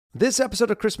This episode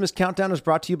of Christmas Countdown is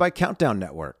brought to you by Countdown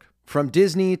Network. From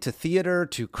Disney to theater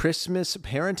to Christmas,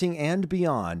 parenting, and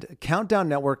beyond, Countdown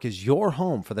Network is your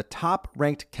home for the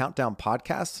top-ranked countdown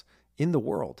podcasts in the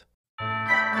world.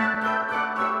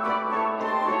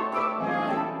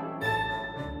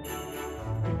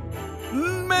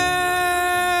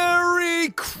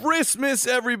 Merry Christmas,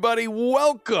 everybody.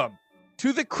 Welcome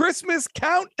to the Christmas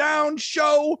Countdown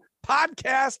Show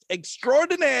podcast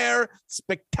extraordinaire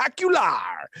spectacular.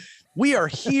 We are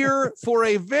here for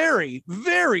a very,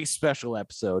 very special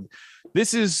episode.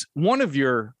 This is one of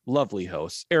your lovely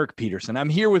hosts, Eric Peterson. I'm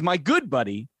here with my good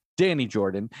buddy, Danny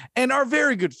Jordan, and our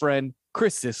very good friend,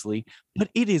 Chris Sisley. But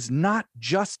it is not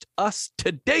just us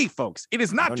today, folks. It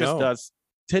is not just us.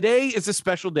 Today is a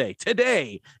special day.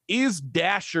 Today is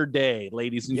Dasher Day,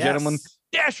 ladies and gentlemen.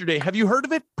 Dasher Day. Have you heard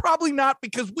of it? Probably not,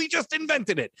 because we just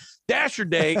invented it. Dasher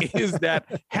Day is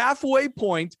that halfway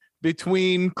point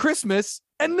between Christmas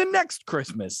and the next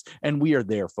Christmas. And we are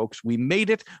there, folks. We made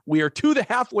it. We are to the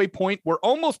halfway point. We're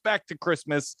almost back to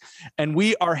Christmas. And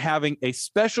we are having a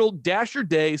special Dasher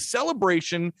Day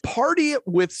celebration party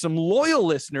with some loyal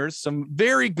listeners, some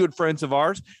very good friends of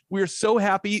ours. We are so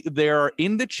happy they're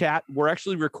in the chat. We're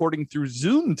actually recording through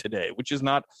Zoom today, which is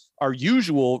not our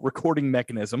usual recording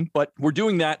mechanism, but we're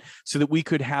doing that so that we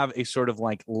could have a sort of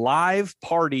like live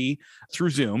party through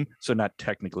Zoom. So not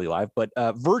technically live, but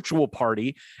virtual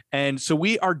party. And so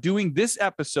we are doing this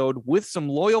episode with some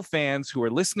loyal fans who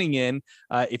are listening in.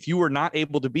 If you were not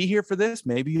able to be here for this,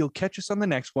 maybe you'll catch us on the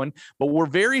next one. But we're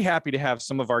very happy to have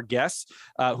some of our guests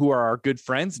who are our good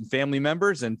friends and family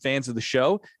members and fans of the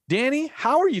show. Danny,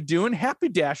 how are you doing? Happy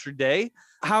Dasher Day.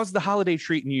 How's the holiday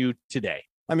treating you today?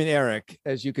 I mean, Eric,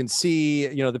 as you can see,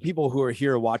 you know, the people who are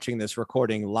here watching this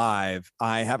recording live,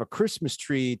 I have a Christmas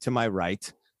tree to my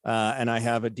right, and I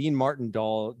have a Dean Martin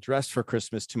doll dressed for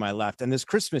Christmas to my left. And this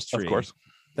Christmas tree, of course,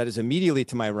 that is immediately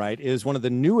to my right is one of the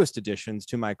newest additions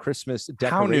to my Christmas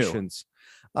decorations.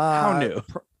 How new?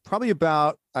 Probably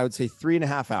about, I would say,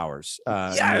 3.5 hours.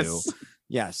 Yes. New.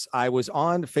 Yes, I was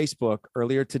on Facebook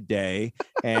earlier today,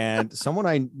 and someone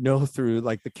I know through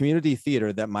like the community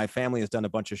theater that my family has done a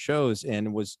bunch of shows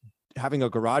in was having a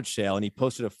garage sale, and he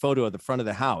posted a photo of the front of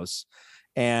the house.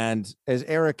 And as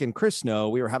Eric and Chris know,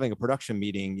 we were having a production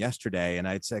meeting yesterday, and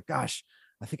I'd said, gosh,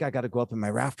 I think I got to go up in my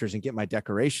rafters and get my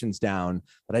decorations down,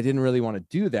 but I didn't really want to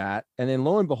do that. And then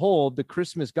lo and behold, the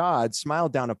Christmas God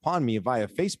smiled down upon me via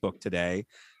Facebook today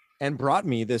and brought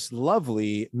me this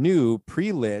lovely new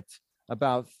pre-lit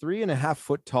about 3.5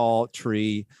 foot tall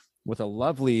tree with a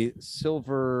lovely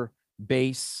silver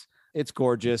base. It's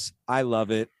gorgeous. I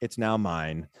love it. It's now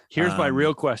mine. Here's my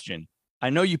real question. I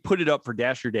know you put it up for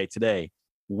Dasher Day today.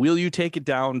 Will you take it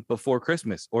down before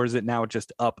Christmas, or is it now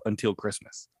just up until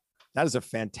Christmas? That is a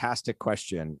fantastic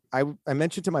question. I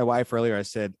mentioned to my wife earlier, I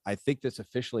said, I think this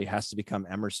officially has to become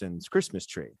Emerson's Christmas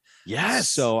tree. Yes.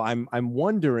 So I'm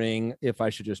wondering if I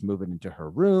should just move it into her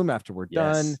room after we're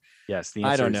done. Yes. The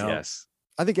answer I don't is know. Yes.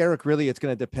 I think, Eric, really, it's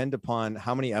going to depend upon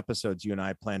how many episodes you and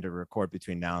I plan to record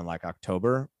between now and like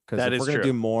October. Because if we're going to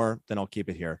do more, then I'll keep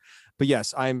it here. But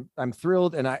yes, I'm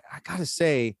thrilled. And I got to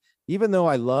say, even though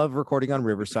I love recording on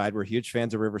Riverside, we're huge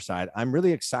fans of Riverside. I'm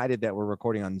really excited that we're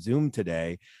recording on Zoom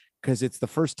today, because it's the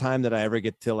first time that I ever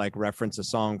get to like reference a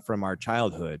song from our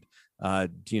childhood. Do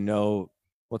you know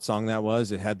what song that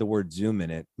was? It had the word Zoom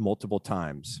in it multiple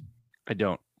times. I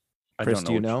don't. Chris,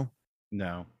 do you know?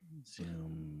 No.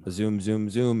 Zoom, zoom,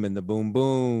 zoom, and the boom,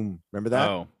 boom. Remember that?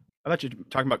 Oh, I thought you were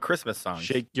talking about Christmas songs.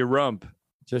 Shake your rump.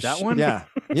 Just that one? Yeah.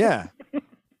 Yeah.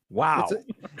 Wow.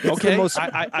 It's okay. most,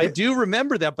 I do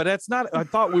remember that, but that's not, I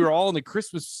thought we were all in the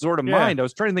Christmas sort of mind. I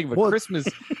was trying to think of a Christmas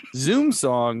Zoom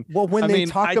song. Well, when they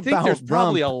talk I about think there's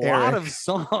probably rump, a lot Eric, of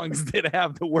songs that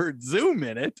have the word Zoom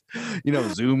in it. You know,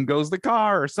 Zoom goes the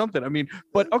car or something. I mean,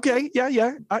 but okay.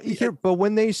 Yeah. But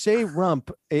when they say rump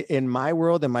in my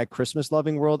world, in my Christmas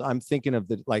loving world, I'm thinking of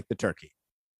the turkey.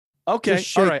 Okay.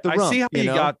 All right. I see how you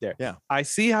got there. Yeah. I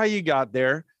see how you got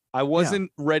there. I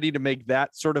wasn't ready to make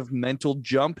that sort of mental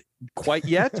jump quite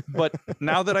yet, but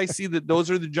now that I see that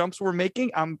those are the jumps we're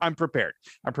making, I'm prepared.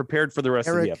 I'm prepared for the rest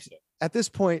of the episode. At this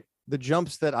point, the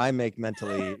jumps that I make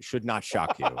mentally should not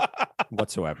shock you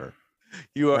whatsoever.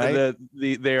 You are right?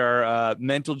 they are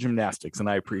mental gymnastics, and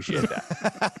I appreciate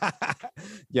that.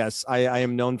 Yes, I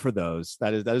am known for those.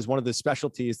 That is one of the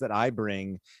specialties that I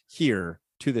bring here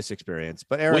to this experience.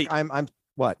 But Eric, Wait. I'm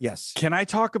What? Yes. Can I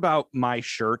talk about my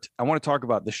shirt? I want to talk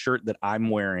about the shirt that I'm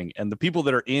wearing, and the people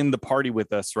that are in the party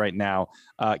with us right now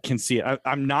can see it.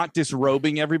 I'm not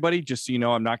disrobing everybody, just so you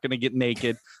know. I'm not going to get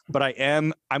naked, but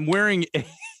I'm wearing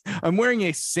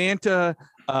a Santa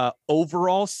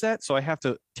overall set, so I have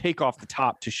to take off the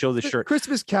top to show the shirt.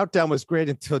 Christmas countdown was great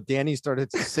until Danny started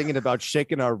singing about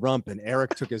shaking our rump, and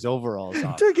Eric took his overalls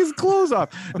off. Took his clothes off.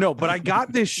 No, but I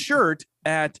got this shirt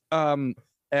at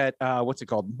what's it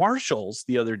called, Marshall's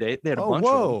the other day. They had a bunch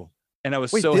of them, and I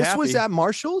was so happy. This was at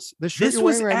Marshall's? The shirt This you're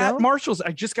was wearing right at now? Marshall's.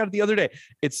 I just got it the other day.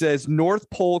 It says North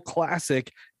Pole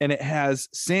Classic, and it has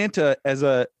Santa as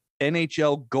a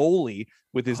NHL goalie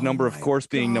with his number, of course,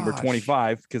 being number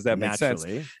 25, because that makes sense.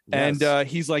 Naturally, And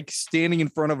yes. he's like standing in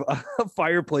front of a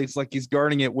fireplace, like he's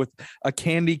guarding it with a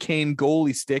candy cane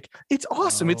goalie stick. It's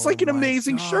awesome. It's like an Oh my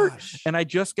amazing shirt. gosh. And I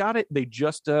just got it. They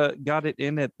just got it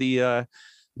in at the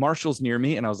Marshall's near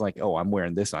me, and I was like, "Oh, I'm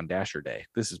wearing this on Dasher Day.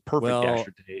 This is perfect Well,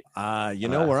 Dasher Day." You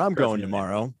know where I'm going President.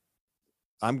 tomorrow?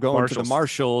 I'm going to the Marshalls.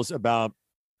 Marshalls about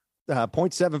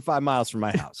 0.75 miles from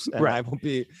my house. And Right. I will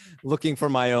be looking for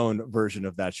my own version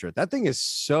of that shirt. That thing is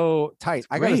so tight.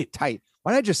 I got it great. tight.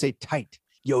 Why did I just say tight?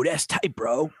 Yo, that's tight,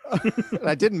 bro. And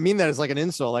I didn't mean that as like an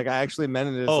insult. Like I actually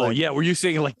meant it as Oh like, yeah, were you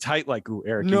saying it like tight, like, "Ooh,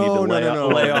 Eric, you No, need to no, lay, no, off, no,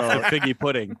 lay no. off the figgy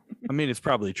pudding"? I mean, it's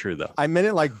probably true though. I meant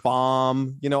it like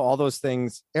bomb, all those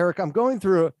things. Eric, I'm going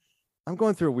through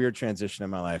a weird transition in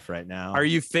my life right now. Are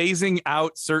you phasing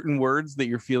out certain words that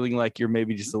you're feeling like you're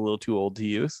maybe just a little too old to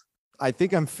use? I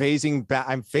think I'm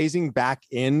phasing back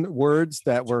in words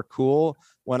that were cool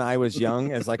when I was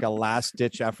young as like a last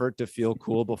ditch effort to feel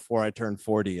cool before I turn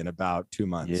 40 in about 2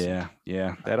 months.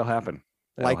 Yeah, that'll happen.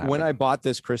 Like when I bought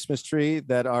this Christmas tree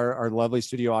that our lovely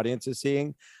studio audience is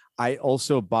seeing, I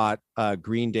also bought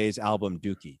Green Day's album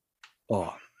Dookie.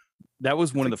 That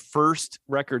was one of the first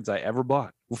records I ever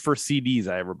bought. Well, first CDs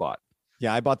I ever bought.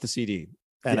 Yeah, I bought the CD,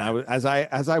 and Yeah. I was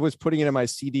as I was putting it in my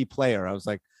CD player, I was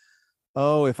like,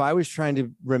 oh, if I was trying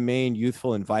to remain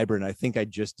youthful and vibrant, I think I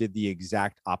just did the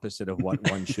exact opposite of what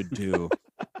one should do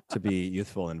to be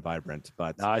youthful and vibrant.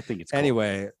 But I think it's cool.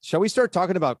 anyway, shall we start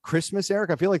talking about Christmas, Eric?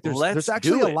 I feel like there's Let's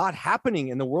actually do a it. lot happening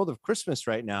in the world of Christmas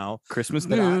right now. Christmas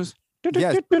that I- news.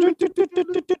 Yes.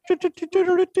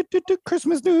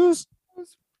 Christmas news.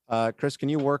 Chris, can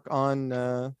you work on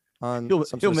He'll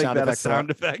some sort of make sound that a effect?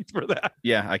 sound effect for that.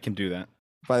 Yeah, I can do that.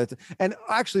 And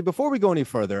actually, before we go any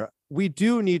further, we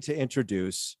do need to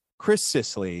introduce Chris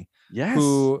Sisley, Yes.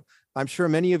 who I'm sure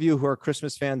many of you who are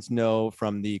Christmas fans know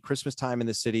from the Christmas Time in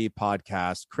the City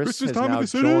podcast. Chris Christmas has Time in now the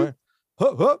City? joined.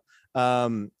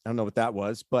 I don't know what that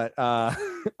was, but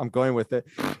I'm going with it.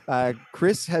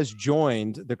 Chris has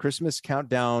joined the Christmas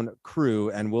Countdown crew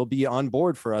and will be on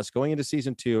board for us going into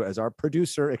season 2 as our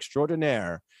producer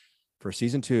extraordinaire for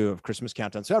season 2 of Christmas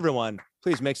Countdown. So everyone,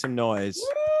 please make some noise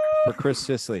for Chris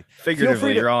Sisley.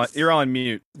 Figuratively, to- you're on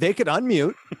mute. They could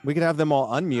unmute. We could have them all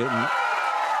unmute. And,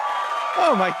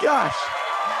 Oh my gosh.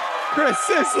 Chris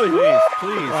Sisley.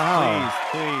 Please, Wow.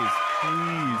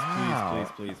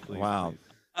 please, please. Wow.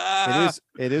 Ah.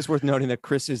 It is worth noting that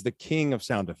Chris is the king of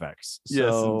sound effects.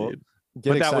 Yes, So indeed. get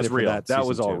But that was excited for real. That, That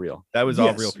was season all 2. real. That was all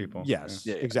Yes. real people. Yes,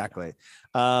 Yeah, yeah, exactly.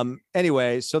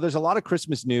 Anyway, so there's a lot of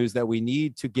Christmas news that we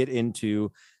need to get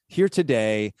into here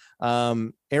today.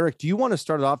 Eric, do you want to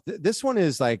start it off? This one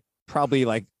is like probably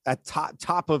like at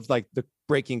top of like the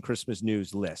breaking Christmas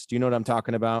news list. Do you know what I'm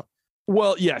talking about?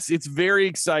 Well, yes, it's very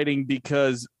exciting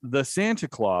because The Santa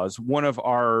Claus, one of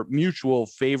our mutual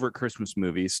favorite Christmas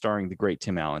movies starring the great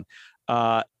Tim Allen,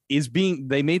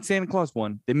 they made Santa Claus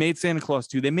 1, they made Santa Claus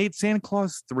 2, they made Santa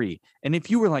Claus 3. And if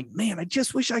you were like, man, I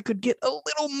just wish I could get a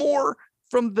little more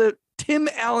from the Tim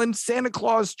Allen Santa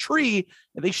Claus tree,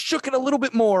 and they shook it a little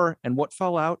bit more. And what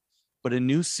fell out? But a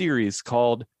new series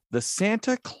called The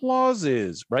Santa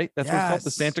Clauses, right? That's what it's called, The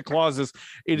Yes. Santa Clauses.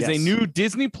 It is a Yes. new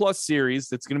Disney Plus series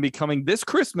that's going to be coming this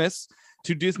Christmas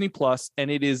to Disney Plus, and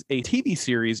it is a TV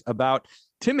series about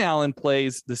Tim Allen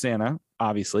plays the Santa,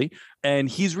 obviously, and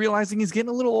he's realizing he's getting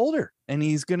a little older, and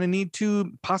he's going to need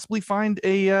to possibly find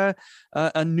a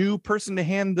new person to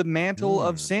hand the mantle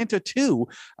of Santa to,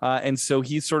 and so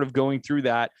he's sort of going through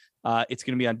that. It's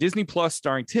going to be on Disney Plus,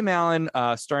 starring Tim Allen,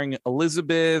 starring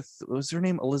Elizabeth. What was her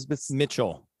name? Elizabeth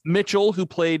Mitchell, who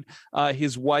played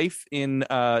his wife in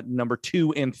number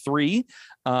 2 and 3.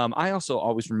 I also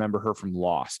always remember her from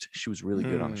Lost. She was really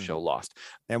good on the show Lost.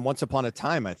 And Once Upon a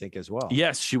Time, I think, as well.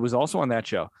 Yes, she was also on that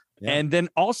show. Yeah. And then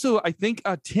also, I think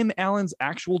Tim Allen's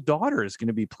actual daughter is going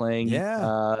to be playing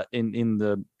in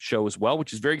the show as well,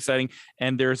 which is very exciting.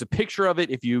 And there's a picture of it.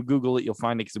 If you Google it, you'll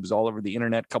find it because it was all over the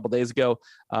internet a couple days ago.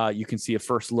 You can see a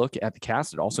first look at the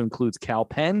cast. It also includes Cal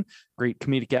Penn, great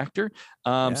comedic actor.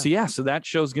 So that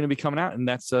show is going to be coming out, and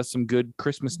that's some good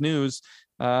Christmas news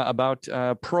about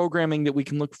programming that we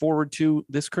can look forward to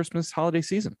this Christmas holiday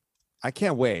season. I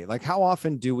can't wait. Like, how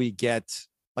often do we get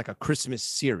like a Christmas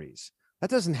series? That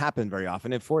doesn't happen very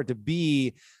often. And for it to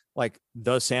be like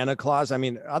the Santa Claus, I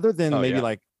mean, other than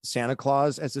like Santa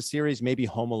Claus as a series, maybe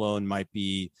Home Alone might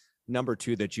be number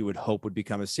 2 that you would hope would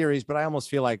become a series. But I almost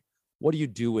feel like, what do you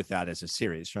do with that as a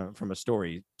series from a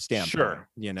story standpoint?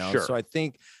 Sure. So I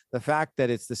think the fact that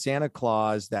it's the Santa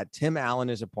Claus, that Tim Allen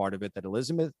is a part of it, that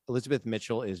Elizabeth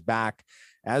Mitchell is back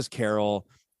as Carol,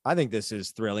 I think this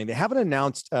is thrilling. They haven't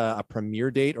announced a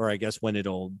premiere date, or I guess when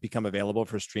it'll become available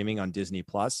for streaming on Disney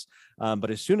Plus.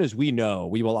 But as soon as we know,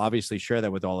 we will obviously share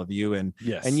that with all of you. And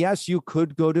yes, you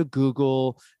could go to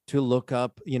Google to look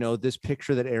up, this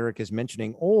picture that Eric is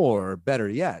mentioning, or better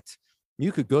yet,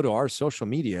 you could go to our social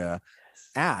media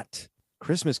at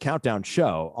Christmas Countdown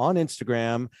Show on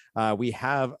Instagram. We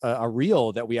have a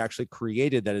reel that we actually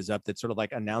created that is up, that's sort of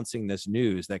like announcing this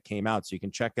news that came out. So you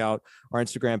can check out our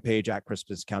Instagram page at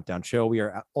Christmas Countdown Show. We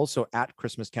are also at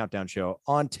Christmas Countdown Show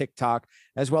on TikTok,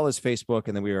 as well as Facebook.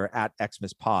 And then we are at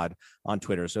Xmas Pod on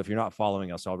Twitter. So if you're not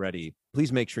following us already,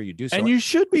 please make sure you do so. And you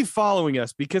should be following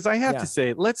us, because I have to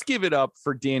say, let's give it up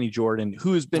for Danny Jordan,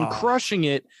 who has been crushing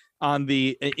it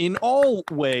in all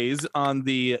ways on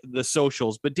the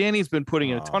socials. But Danny's been putting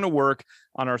in a ton of work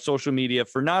on our social media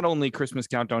for not only Christmas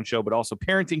Countdown Show, but also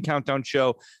Parenting Countdown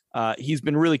Show. He's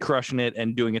been really crushing it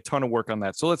and doing a ton of work on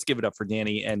that. So let's give it up for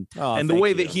Danny and the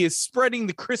way that he is spreading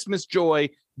the Christmas joy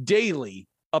daily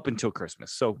up until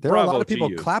Christmas. So there are a lot of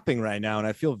people clapping right now, and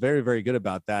I feel very, very good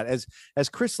about that. As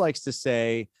Chris likes to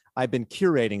say, I've been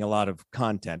curating a lot of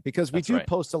content, because we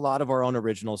post a lot of our own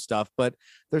original stuff, but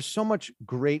there's so much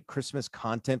great Christmas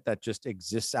content that just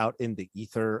exists out in the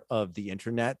ether of the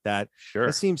internet that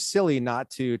it seems silly not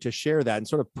to share that and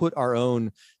sort of put our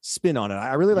own spin on it.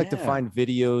 I really like to find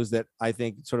videos that I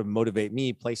think sort of motivate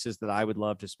me, places that I would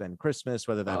love to spend Christmas,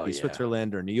 whether that be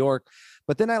Switzerland or New York.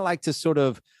 But then I like to sort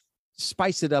of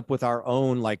spice it up with our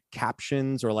own like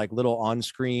captions or like little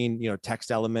on-screen,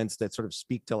 text elements that sort of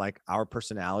speak to like our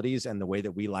personalities and the way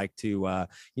that we like to,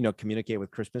 communicate with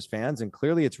Christmas fans. And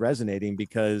clearly it's resonating,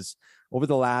 because over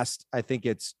the last, I think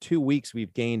it's 2 weeks,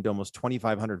 we've gained almost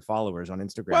 2,500 followers on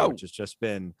Instagram, which has just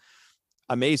been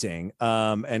amazing.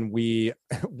 And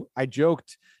I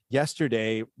joked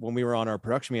yesterday when we were on our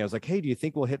production meeting, I was like, hey, do you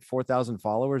think we'll hit 4,000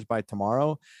 followers by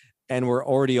tomorrow? And we're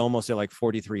already almost at like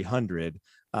 4,300.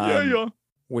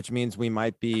 Which means we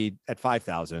might be at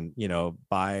 5,000,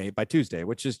 by Tuesday,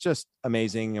 which is just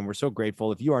amazing. And we're so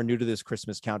grateful. If you are new to this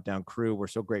Christmas Countdown crew, we're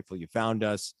so grateful you found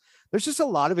us. There's just a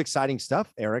lot of exciting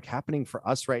stuff, Eric, happening for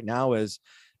us right now as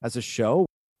a show.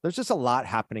 There's just a lot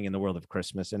happening in the world of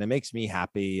Christmas, and it makes me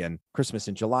happy. And Christmas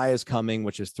in July is coming,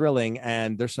 which is thrilling.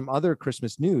 And there's some other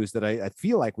Christmas news that I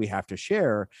feel like we have to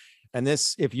share. And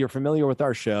this, if you're familiar with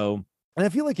our show, and I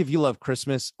feel like if you love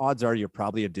Christmas, odds are you're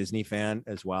probably a Disney fan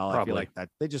as well. Probably. I feel like that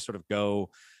they just sort of go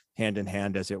hand in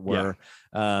hand, as it were,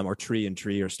 or tree and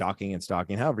tree, or stocking and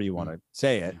stocking, however you want to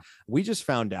say it. We just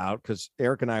found out, because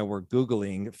Eric and I were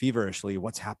Googling feverishly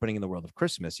what's happening in the world of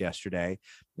Christmas yesterday.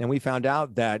 And we found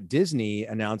out that Disney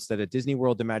announced that at Disney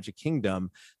World, the Magic Kingdom,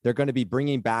 they're going to be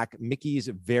bringing back Mickey's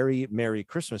Very Merry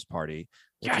Christmas Party,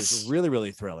 which is really,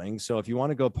 really thrilling. So if you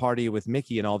want to go party with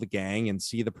Mickey and all the gang and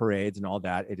see the parades and all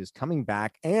that, it is coming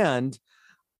back. And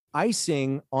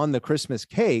icing on the Christmas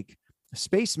cake,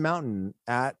 Space Mountain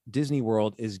at Disney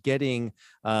World is getting,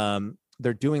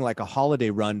 they're doing like a holiday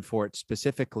run for it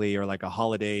specifically, or like a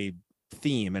holiday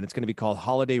theme. And it's going to be called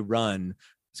Holiday Run.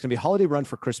 It's going to be Holiday Run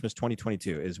for Christmas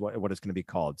 2022 is what it's going to be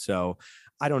called. So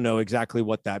I don't know exactly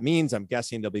what that means. I'm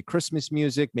guessing there'll be Christmas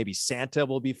music. Maybe Santa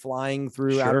will be flying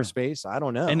through outer space. I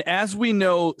don't know. And as we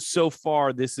know so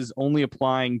far, this is only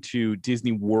applying to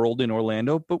Disney World in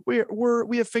Orlando, but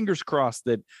we have fingers crossed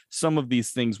that some of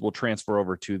these things will transfer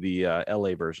over to the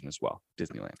LA version as well,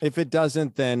 Disneyland. If it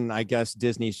doesn't, then I guess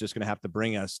Disney's just going to have to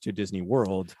bring us to Disney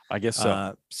World. I guess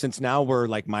so. Since now we're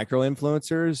like micro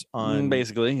influencers on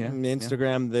basically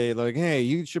Instagram. They're like, hey,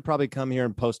 you should probably come here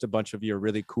and post a bunch of your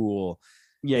really cool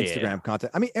Instagram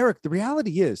content. I mean, Eric, the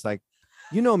reality is, like,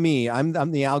 you know me,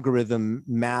 I'm the algorithm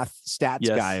math stats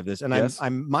guy of this, and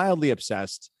I'm mildly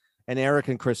obsessed. And Eric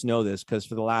and Chris know this, because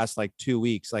for the last like 2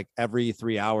 weeks, like every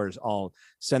 3 hours, I'll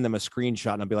send them a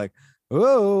screenshot and I'll be like,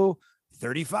 oh,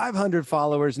 3,500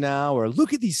 followers now, or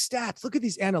look at these stats, look at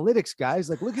these analytics, guys.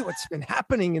 Like, look at what's been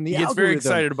happening in the He gets algorithm. very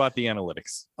excited about the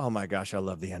analytics. Oh my gosh, I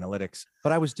love the analytics.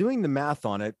 But I was doing the math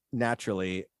on it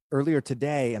naturally earlier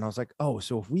today, and I was like, oh,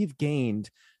 so if we've gained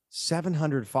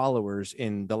 700 followers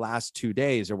in the last 2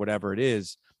 days or whatever it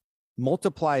is,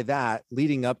 multiply that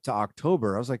leading up to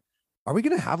October. I was like, are we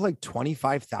going to have like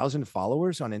 25,000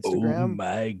 followers on Instagram? Oh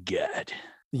my God.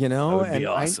 You know, That would be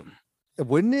awesome.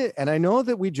 Wouldn't it? And I know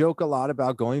that we joke a lot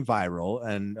about going viral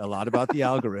and a lot about the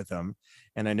algorithm.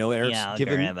 And I know Eric's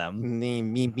given the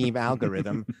meme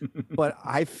algorithm, but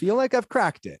I feel like I've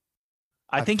cracked it.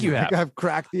 I think you have. I've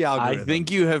cracked the algorithm. I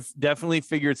think you have definitely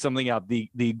figured something out.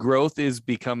 The growth is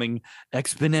becoming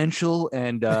exponential,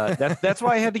 and that's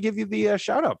why I had to give you the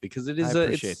shout out, because it is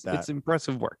it's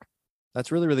impressive work.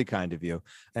 That's really, really kind of you,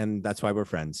 and that's why we're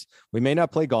friends. We may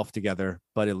not play golf together,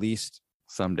 but at least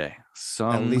someday,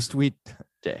 at least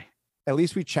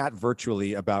we chat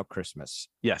virtually about Christmas.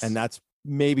 Yes, and that's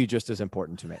maybe just as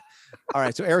important to me. All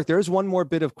right. So Eric, there's one more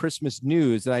bit of Christmas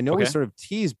news that I know we sort of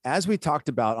teased as we talked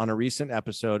about on a recent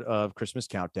episode of Christmas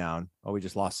Countdown. Oh, we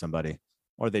just lost somebody,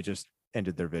 or they just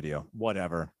ended their video.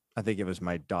 Whatever. I think it was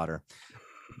my daughter.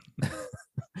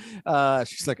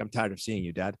 She's like, I'm tired of seeing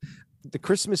you, Dad. The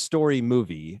Christmas Story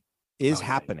movie is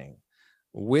happening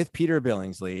with Peter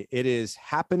Billingsley. It is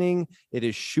happening. It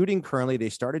is shooting currently. They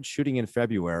started shooting in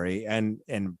February, and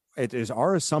it is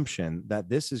our assumption that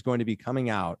this is going to be coming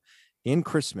out in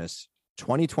Christmas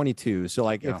 2022. So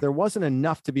like if there wasn't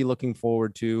enough to be looking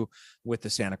forward to with the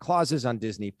Santa Clauses on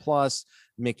Disney Plus,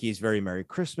 Mickey's Very Merry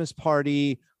Christmas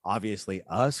Party, obviously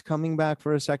us coming back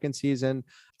for a second season.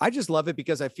 I just love it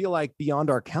because I feel like beyond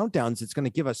our countdowns, it's going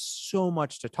to give us so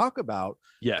much to talk about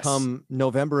come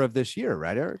November of this year,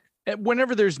 right, Eric?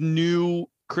 Whenever there's new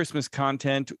Christmas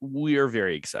content, we are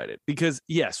very excited because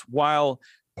yes, while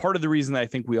part of the reason I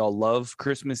think we all love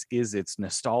Christmas is its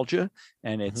nostalgia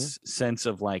and its sense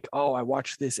of like, oh, I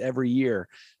watch this every year.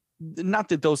 Not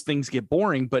that those things get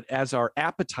boring, but as our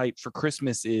appetite for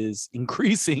Christmas is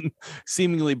increasing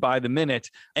seemingly by the minute,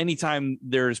 anytime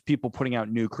there's people putting out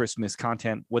new Christmas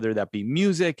content, whether that be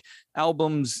music,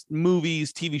 albums,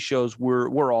 movies, TV shows,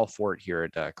 we're all for it here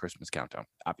at Christmas Countdown,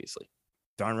 obviously.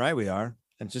 Darn right we are.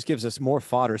 And it just gives us more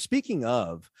fodder. Speaking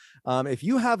of, if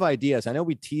you have ideas, I know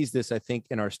we teased this, I think,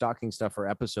 in our Stocking Stuffer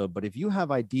episode, but if you have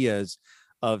ideas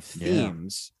of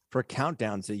themes for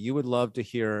countdowns that you would love to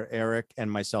hear Eric and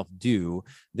myself do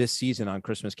this season on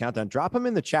Christmas Countdown, drop them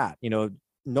in the chat. You know,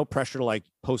 no pressure to like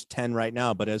post 10 right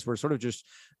now, but as we're sort of just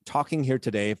talking here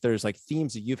today, if there's like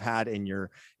themes that you've had in your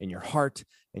heart,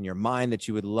 in your mind that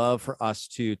you would love for us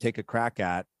to take a crack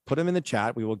at, put them in the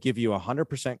chat. We will give you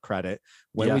 100% credit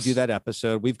when we do that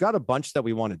episode. We've got a bunch that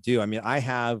we want to do. I mean, I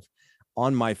have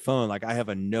on my phone, like I have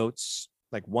a notes,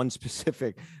 like one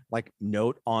specific like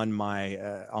note on my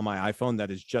iPhone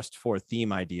that is just for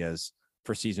theme ideas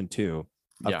for season 2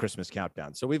 of Christmas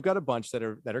Countdown. So we've got a bunch that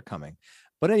are coming.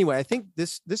 But anyway, I think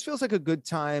this feels like a good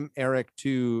time, Eric,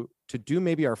 to do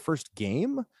maybe our first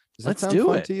game. Does that sound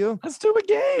fun to you? Let's do a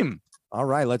game. All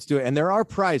right, let's do it. And there are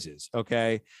prizes.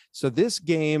 Okay. So this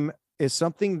game is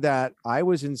something that I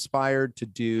was inspired to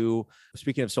do.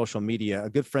 Speaking of social media, a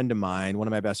good friend of mine, one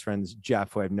of my best friends,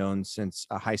 Jeff, who I've known since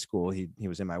high school, he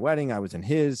was in my wedding. I was in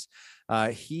his.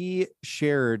 He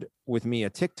shared with me a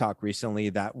TikTok recently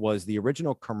that was the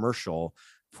original commercial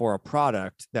for a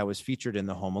product that was featured in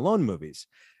the Home Alone movies.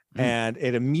 And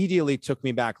it immediately took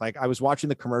me back. Like I was watching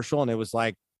the commercial and it was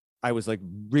like, I was like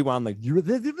rewound like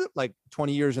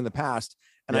 20 years in the past.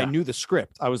 And I knew the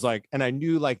script. I was like, and I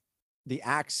knew like the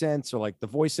accents or like the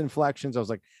voice inflections. I was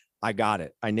like, I got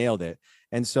it. I nailed it.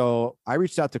 And so I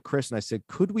reached out to Chris and I said,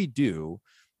 could we do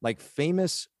like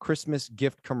famous Christmas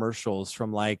gift commercials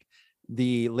from like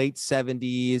the late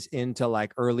 70s into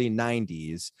like early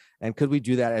 90s? And could we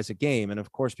do that as a game? And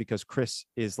of course, because Chris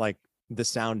is like the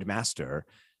sound master,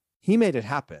 he made it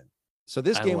happen. So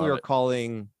this game we are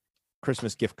calling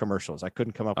Christmas gift commercials. I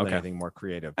couldn't come up with anything more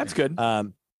creative. That's good.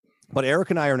 But Eric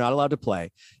and I are not allowed to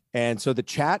play. And so the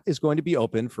chat is going to be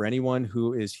open for anyone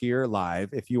who is here live.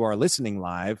 If you are listening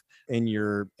live in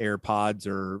your AirPods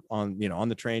or on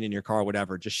the train, in your car,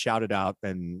 whatever, just shout it out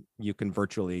and you can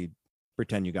virtually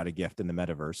pretend you got a gift in the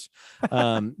metaverse.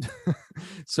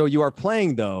 So you are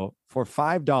playing though for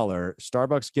 $5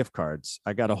 Starbucks gift cards.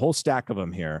 I got a whole stack of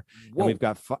them here. Whoa. And we've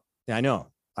got, I know,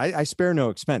 I spare no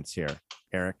expense here,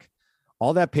 Eric.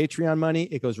 All that Patreon money,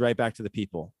 it goes right back to the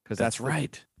people because that's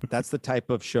right. That's the type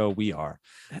of show we are.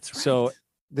 That's right. So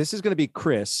this is going to be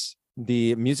Chris,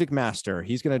 the music master.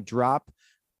 He's going to drop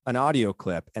an audio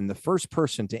clip, and the first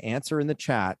person to answer in the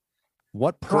chat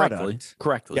What product?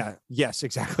 Correctly. Yeah. Yes,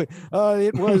 exactly.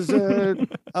 It was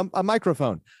a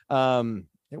microphone.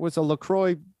 It was a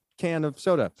LaCroix can of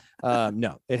soda.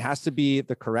 No, it has to be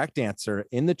the correct answer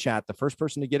in the chat. The first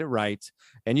person to get it right,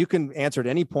 and you can answer at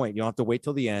any point. You don't have to wait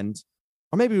till the end,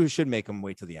 or maybe we should make them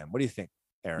wait till the end. What do you think,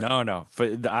 Eric? No.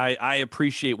 I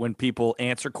appreciate when people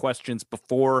answer questions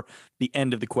before the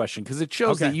end of the question because it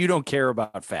shows that you don't care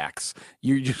about facts.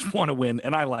 You just want to win,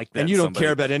 and I like that. And you don't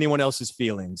care about anyone else's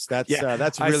feelings. That's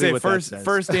really what that says.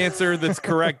 First answer that's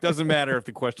correct doesn't matter if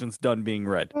the question's done being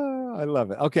read. I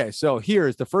love it. Okay, so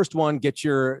here's the first one. Get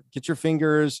your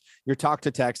fingers, your talk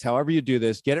to text, however you do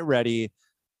this. Get it ready.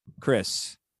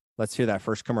 Chris, let's hear that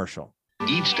first commercial.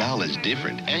 Each doll is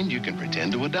different, and you can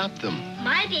pretend to adopt them.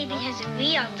 My baby has a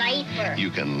real diaper.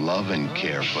 You can love and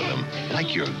care for them,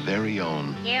 like your very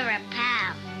own. You're a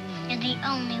pal. You're the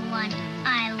only one.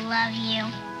 I love you.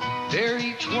 They're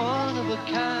each one of a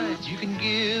kind. You can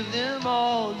give them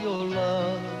all your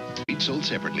love. Each sold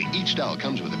separately. Each doll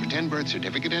comes with a pretend birth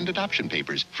certificate and adoption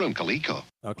papers from Coleco.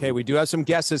 Okay, we do have some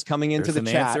guesses coming into the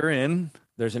chat.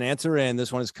 There's an answer in.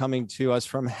 This one is coming to us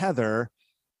from Heather.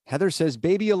 Heather says,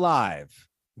 baby alive.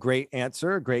 Great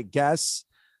answer. Great guess.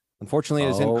 Unfortunately, it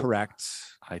is incorrect.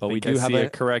 But we do have a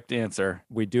correct answer.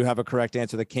 We do have a correct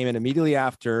answer that came in immediately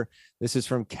after. This is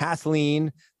from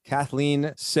Kathleen.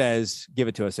 Kathleen says, give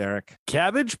it to us, Eric.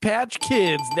 Cabbage Patch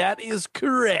Kids. That is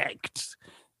correct.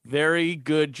 Very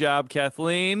good job,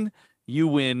 Kathleen. You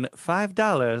win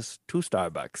 $5 to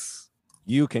Starbucks.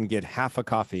 You can get half a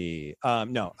coffee.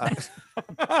 No.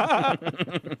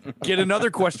 Get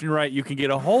another question right. You can get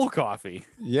a whole coffee.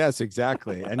 Yes,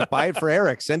 exactly. And buy it for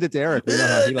Eric. Send it to Eric. We know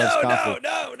how he loves coffee.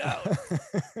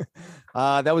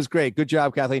 No. That was great. Good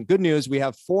job, Kathleen. Good news. We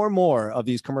have 4 more of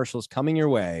these commercials coming your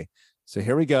way. So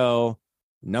here we go.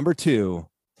 Number 2.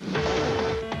 You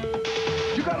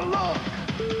gotta look.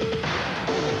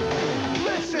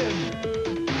 Listen.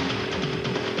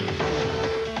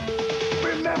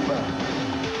 Remember.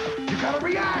 You gotta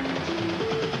react.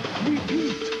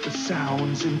 Repeat the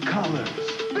sounds and colors.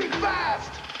 Think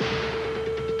fast.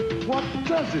 What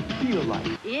does it feel like?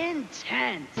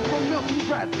 Intense. From Milton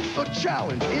Bradley, the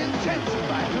challenge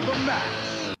intensified to the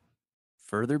max.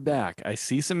 Further back, I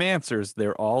see some answers.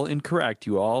 They're all incorrect.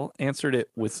 You all answered it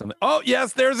with some. Oh,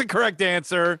 yes, there's a correct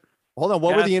answer. Hold on.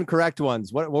 What were the incorrect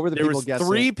ones? What were the people guessing?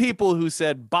 3 people who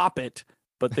said bop it,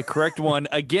 but the correct one,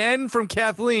 again from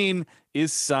Kathleen,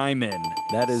 is Simon.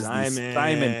 That is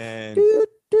Simon.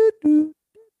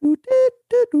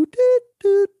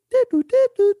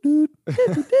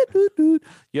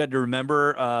 You had to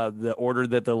remember the order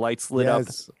that the lights lit up.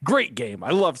 Great game.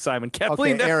 I love Simon.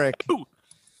 Kathleen. Okay,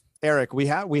 Eric, we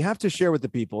have to share with the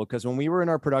people, because when we were in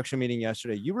our production meeting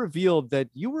yesterday, you revealed that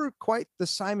you were quite the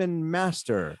Simon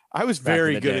master. I was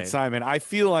very good at Simon. I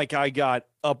feel like I got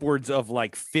upwards of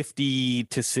like 50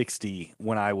 to 60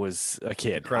 when I was a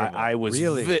kid. I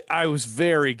was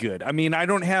very good. I mean, I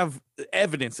don't have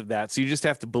evidence of that, so you just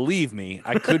have to believe me.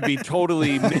 I could be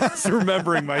totally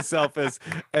misremembering myself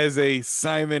as a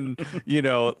Simon,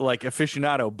 like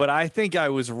aficionado, but I think I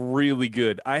was really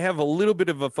good. I have a little bit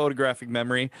of a photographic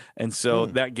memory, and so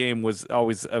that game was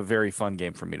always a very fun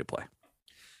game for me to play.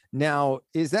 Now,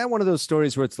 is that one of those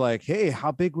stories where it's like, hey,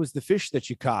 how big was the fish that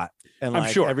you caught? And I'm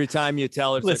sure every time you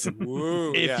tell it, listen, like,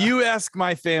 whoa, if you ask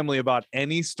my family about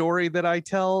any story that I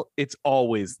tell, it's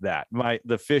always that.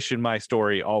 The fish in my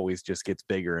story always just gets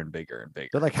bigger and bigger and bigger.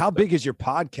 They're like, how big is your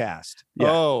podcast?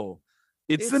 Yeah. Oh,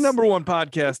 it's the number one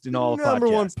podcast in all number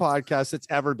one podcast that's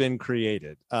ever been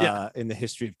created in the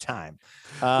history of time.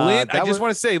 Lynn, I just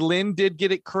want to say, Lynn did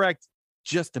get it correct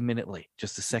just a minute late,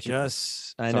 just a second.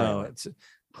 I know. It's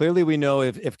clearly, we know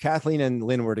if Kathleen and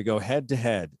Lynn were to go head to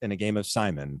head in a game of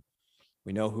Simon,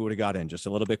 we know who would have got in just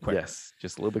a little bit quicker. Yes,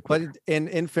 just a little bit quicker. But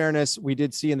in fairness, we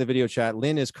did see in the video chat,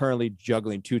 Lynn is currently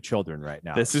juggling 2 children right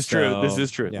now. This is true. This is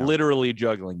true. Yeah. Literally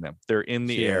juggling them. They're in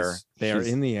the air. They are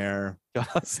in the air.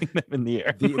 Tossing them in the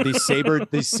air.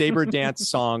 The saber dance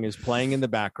song is playing in the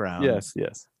background.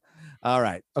 Yes. All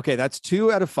right. Okay, that's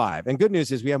 2 out of 5. And good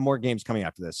news is we have more games coming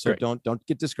after this. So don't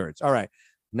get discouraged. All right.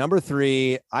 Number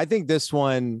 3. I think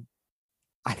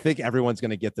everyone's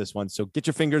going to get this one. So get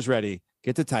your fingers ready.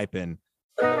 Get to type in.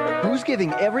 Who's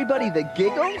giving everybody the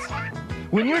giggles?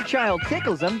 When your child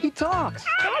tickles him, he talks,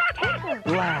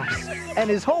 laughs, and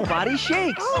his whole body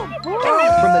shakes. From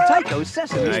the Tyco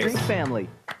Sesame Street family.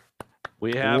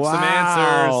 We have some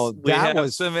answers. We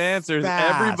have some answers.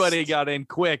 Fast. Everybody got in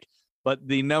quick. But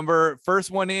the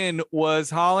first one in was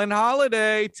Holland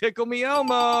Holiday. Tickle Me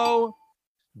Elmo.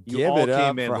 Give it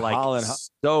up for Holland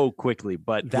so quickly,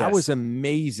 but that was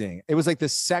amazing. It was like the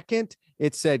second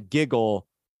it said giggle,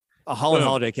 Holland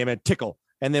Holiday came in, tickle.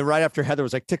 And then right after Heather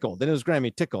was like, tickle. Then it was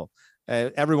Grammy, tickle.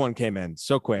 Everyone came in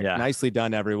so quick. Yeah. Nicely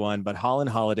done, everyone. But Holland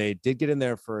Holiday did get in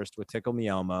there first with Tickle Me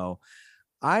Elmo.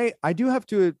 I do have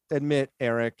to admit,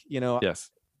 Eric, yes,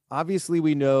 obviously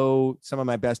we know some of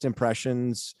my best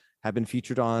impressions have been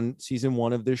featured on season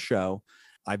 1 of this show.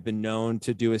 I've been known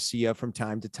to do a Sia from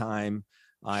time to time.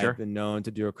 I've been known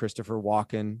to do a Christopher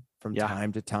Walken from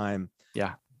time to time.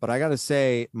 Yeah. But I got to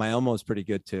say, my Elmo is pretty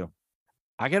good too.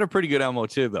 I got a pretty good Elmo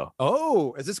too, though.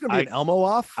 Oh, is this going to be an Elmo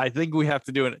off? I think we have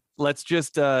to do it. Let's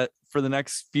just, for the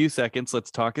next few seconds,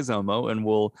 let's talk as Elmo, and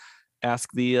we'll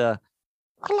ask the...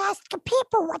 We'll ask the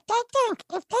people what they think.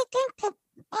 If they think that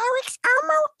Eric's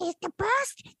Elmo is the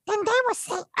best, then they will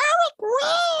say Eric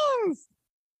wins.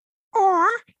 Or...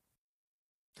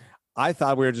 I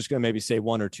thought we were just going to maybe say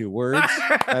 1 or 2 words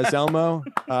as Elmo.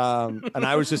 And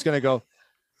I was just going to go,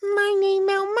 my name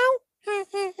Elmo.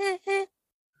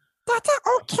 That's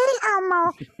okay,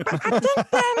 Elmo. But I think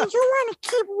then you want to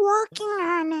keep working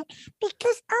on it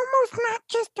because Elmo's not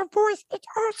just a voice. It's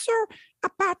also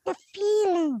about the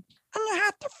feeling. And you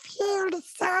have to feel the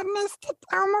sadness that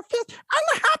Elmo feels and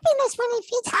the happiness when he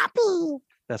feels happy.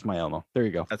 That's my Elmo. There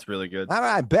you go. That's really good. All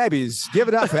right, babies, give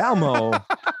it up for Elmo.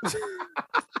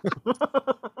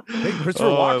 Hey, Christopher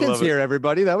Walken's here,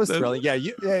 everybody. That was thrilling. Yeah,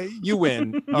 you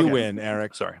win. You win,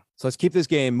 Eric. Sorry. So let's keep this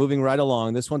game moving right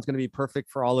along. This one's going to be perfect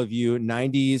for all of you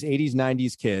 80s,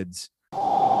 90s kids.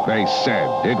 They said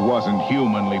it wasn't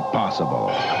humanly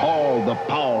possible. All the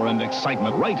power and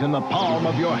excitement right in the palm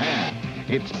of your hand.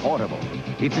 It's portable,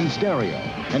 it's in stereo,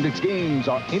 and its games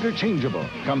are interchangeable.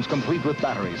 Comes complete with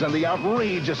batteries and the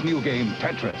outrageous new game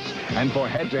Tetris. And for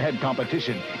head-to-head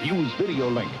competition, use Video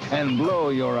Link and blow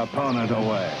your opponent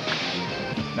away.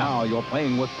 Now you're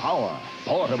playing with power,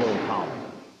 portable power.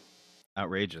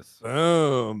 Outrageous.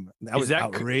 Boom. That was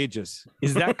outrageous.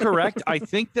 Is that correct? I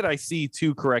think that I see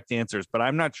 2 correct answers, but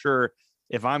I'm not sure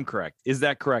if I'm correct. Is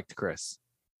that correct, Chris?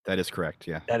 That is correct,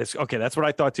 yeah. That is okay. That's what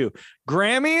I thought too.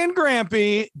 Grammy and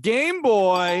Grampy, Game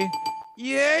Boy.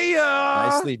 Yeah.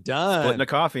 Nicely done. Splitting a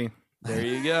coffee. There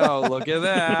you go. Look at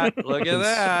that. Look at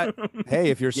that. Hey,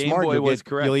 if you're Game smart, Boy was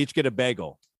correct. You'll each get a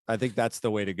bagel. I think that's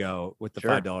the way to go with the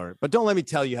 $5. But don't let me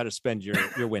tell you how to spend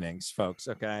your winnings, folks.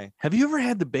 Okay. Have you ever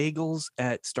had the bagels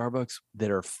at Starbucks that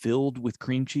are filled with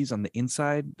cream cheese on the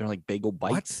inside? They're like bagel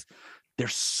bites. What? They're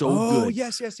so good. Oh,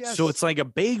 yes. So it's like a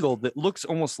bagel that looks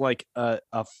almost like a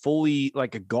fully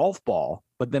like a golf ball,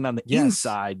 but then on the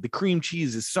inside, the cream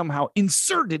cheese is somehow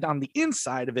inserted on the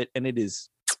inside of it, and it is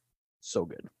so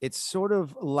good. It's sort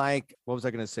of like, what was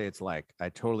I going to say? It's like, I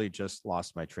totally just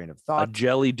lost my train of thought. A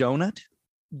jelly donut?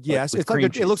 Yes, it's like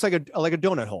it looks like a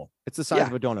donut hole. It's the size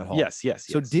of a donut hole. Yes.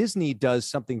 So Disney does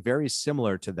something very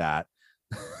similar to that.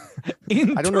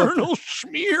 Internal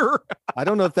schmear. I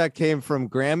don't know if that came from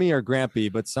Grammy or Grampy,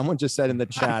 but someone just said in the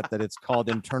chat that it's called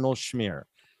internal schmear.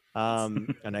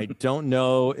 And I don't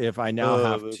know if I now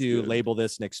have to label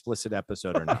this an explicit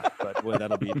episode or not, but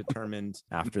that'll be determined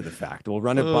after the fact. We'll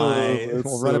run it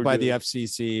by the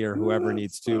FCC or whoever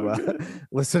needs to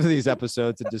listen to these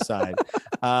episodes and decide.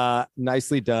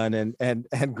 Nicely done. And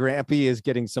Grampy is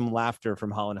getting some laughter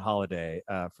from Holland Holiday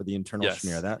for the internal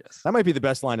schmear. That might be the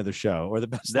best line of the show, or the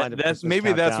best line of that's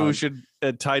maybe that's what we should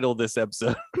title this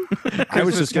episode. I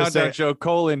was just going to say show :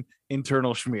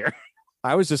 internal schmear.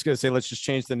 I was just going to say, let's just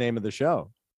change the name of the show.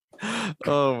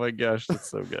 Oh my gosh, that's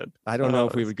so good. I don't know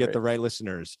if we would get the right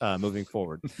listeners moving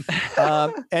forward.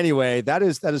 Anyway, that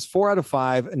is 4 out of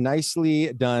 5.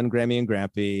 Nicely done, Grammy and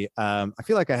Grampy. I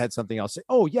feel like I had something else.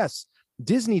 Oh yes,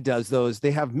 Disney does those.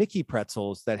 They have Mickey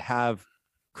pretzels that have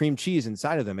cream cheese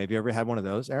inside of them. Have you ever had one of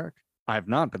those, Eric? I have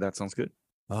not, but that sounds good.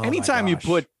 Oh, anytime you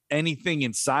put anything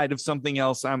inside of something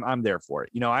else, I'm there for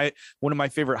it. One of my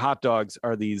favorite hot dogs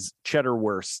are these cheddar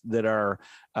wursts that are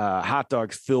hot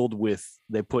dogs filled with,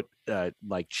 they put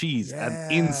like cheese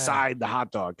inside the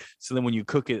hot dog. So then when you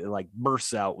cook it, it like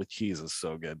bursts out with cheese. It's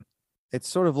so good. It's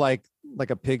sort of like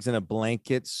a pigs in a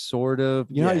blanket, sort of.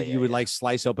 You know how you would like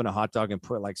slice open a hot dog and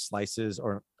put like slices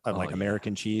or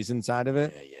American cheese inside of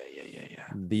it? Yeah.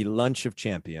 The lunch of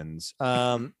champions.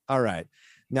 All right.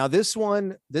 Now this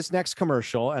next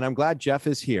commercial, and I'm glad Jeff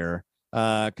is here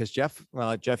because Jeff,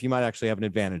 you might actually have an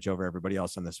advantage over everybody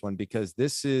else on this one, because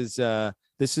this is the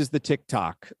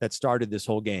TikTok that started this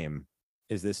whole game.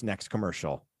 Is this next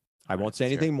commercial? I won't say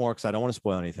anything more because I don't want to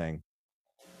spoil anything.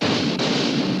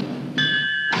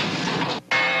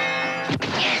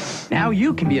 Now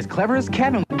you can be as clever as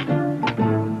Kevin.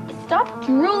 Stop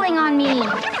drooling on me.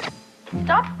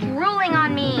 Stop drooling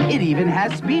on me. It even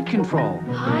has speed control.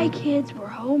 Hi, kids. We're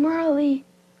home early.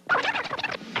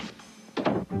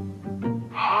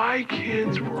 Hi, Bye,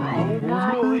 kids. We're home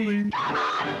early. Hiya,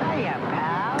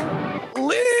 pal.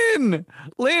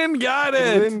 Lynn got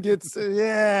it. Lynn gets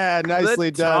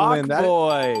nicely The done, talk Lynn.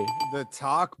 boy. The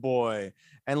talk boy.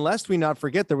 And lest we not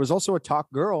forget, there was also a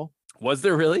talk girl. Was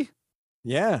there really?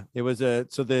 Yeah, it was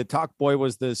so the talk boy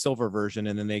was the silver version,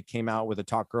 and then they came out with a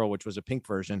talk girl, which was a pink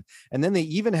version. And then they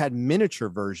even had miniature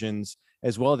versions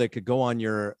as well that could go on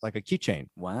your like a keychain.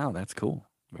 Wow, that's cool.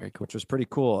 Very cool. Which was pretty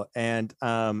cool. And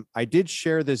I did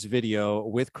share this video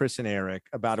with Chris and Eric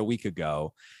about a week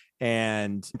ago,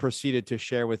 and proceeded to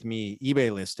share with me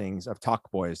eBay listings of talk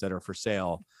boys that are for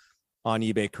sale on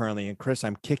eBay currently. And Chris,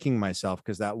 I'm kicking myself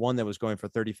because that one that was going for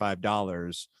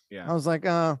 $35, I was like,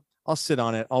 I'll sit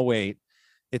on it. I'll wait.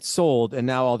 It's sold. And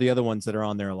now all the other ones that are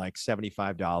on there are like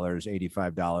 $75,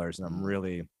 $85. And I'm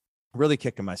really, really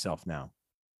kicking myself now.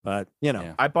 But, you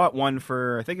know, I bought one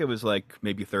for, I think it was like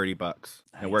maybe $30. Nice.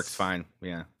 It works fine.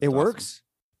 Yeah. It works? Awesome.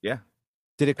 Yeah.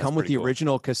 Did it come with the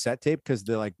original cassette tape? Because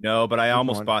they're like, no, but I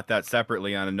almost bought that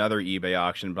separately on another eBay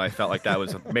auction, but I felt like that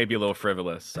was maybe a little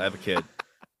frivolous. I have a kid.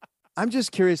 I'm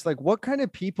just curious, like, what kind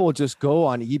of people just go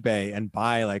on eBay and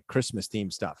buy like Christmas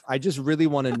themed stuff? I just really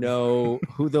want to know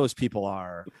who those people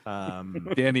are.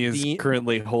 Danny is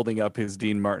currently holding up his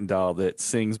Dean Martin doll that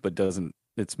sings but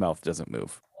its mouth doesn't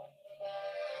move,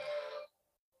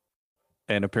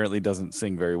 and apparently doesn't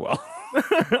sing very well.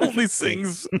 Only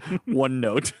sings one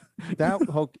note. That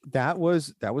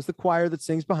was the choir that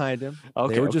sings behind him.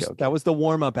 Okay, that was the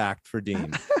warm-up act for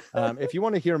Dean. If you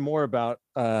want to hear more about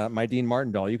my Dean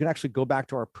Martin doll, you can actually go back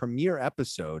to our premiere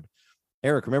episode.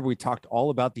 Eric, remember we talked all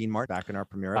about Dean Martin back in our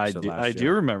premiere episode last year? I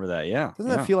do remember that, yeah.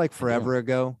 Doesn't that feel like forever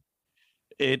ago?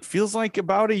 It feels like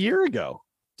about a year ago.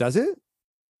 Does it?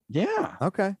 Yeah.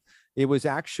 Okay. It was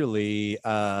actually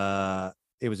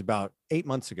it was about 8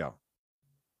 months ago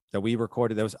that we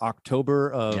recorded. That was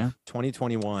October of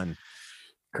 2021.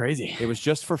 Crazy. It was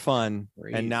just for fun.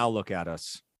 And now look at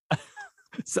us.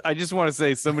 So I just want to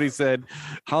say, somebody said,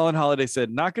 Holland Holiday said,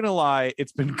 not going to lie,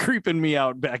 it's been creeping me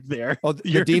out back there. Oh,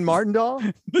 the Dean Martin doll?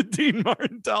 The Dean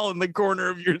Martin doll in the corner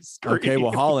of your screen. Okay,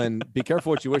 well, Holland, be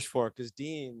careful what you wish for, because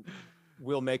Dean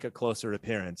will make a closer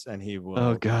appearance, and he will.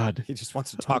 Oh, God. He just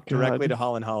wants to talk directly to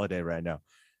Holland Holiday right now.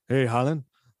 Hey, Holland,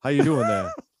 how you doing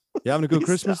there? You having a good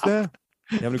Christmas there?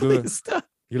 You having a good...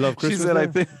 You love Christmas? She said,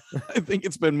 I think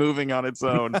it's been moving on its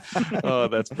own. Oh,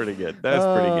 that's pretty good. That's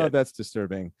pretty good. That's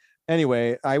disturbing.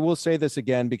 Anyway, I will say this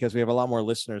again because we have a lot more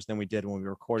listeners than we did when we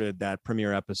recorded that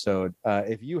premiere episode.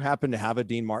 If you happen to have a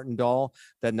Dean Martin doll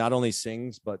that not only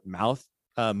sings but mouth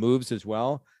moves as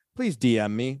well, please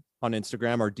DM me on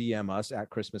Instagram or DM us at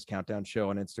Christmas Countdown Show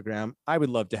on Instagram. I would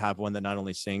love to have one that not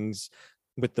only sings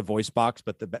with the voice box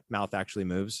but the mouth actually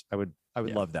moves. I would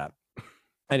love that.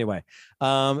 Anyway,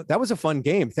 that was a fun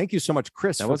game. Thank you so much,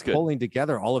 Chris, for pulling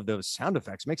together all of those sound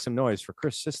effects. Make some noise for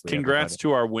Chris Sisley. Congrats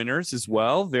to our winners as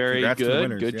well. Very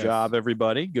good. Good job,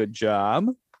 everybody. Good job.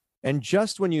 And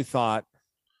just when you thought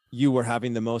you were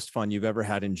having the most fun you've ever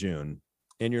had in June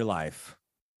in your life,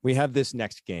 we have this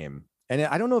next game. And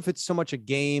I don't know if it's so much a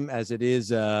game as it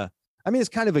is. It's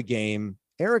kind of a game.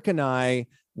 Eric and I,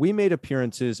 we made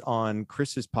appearances on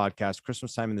Chris's podcast,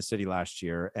 Christmas Time in the City, last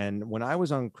year. And when I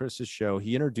was on Chris's show,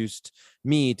 he introduced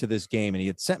me to this game, and he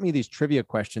had sent me these trivia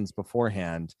questions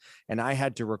beforehand, and I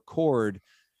had to record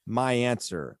my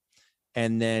answer.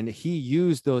 And then he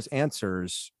used those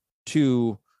answers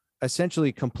to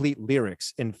essentially complete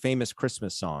lyrics in famous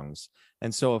Christmas songs.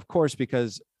 And so, of course,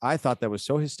 because I thought that was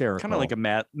so hysterical. Kind of like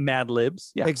a Mad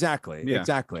Libs. Yeah, exactly. Yeah.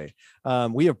 Exactly.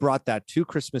 We have brought that to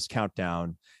Christmas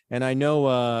Countdown. And I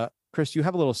know, Chris, you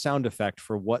have a little sound effect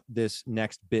for what this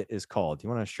next bit is called. Do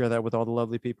you want to share that with all the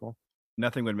lovely people?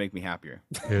 Nothing would make me happier.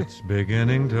 It's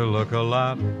beginning to look a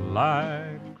lot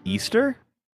like Easter.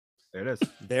 There it is.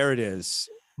 There it is,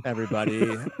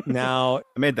 everybody. Now,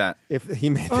 I made that. If he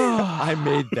made that, I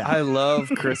made that. I love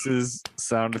Chris's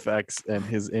sound effects and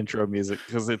his intro music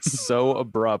because it's so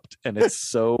abrupt and it's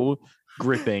so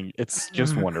gripping. It's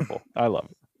just wonderful. I love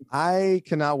it. I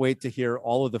cannot wait to hear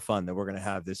all of the fun that we're going to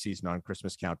have this season on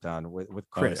Christmas Countdown with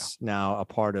Chris, now a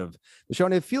part of the show.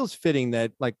 And it feels fitting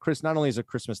that, like, Chris not only is a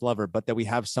Christmas lover, but that we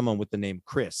have someone with the name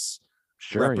Chris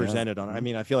represented on it. I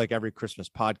mean, I feel like every Christmas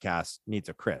podcast needs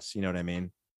a Chris. You know what I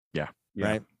mean? Yeah.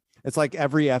 Right. It's like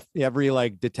every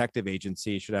like detective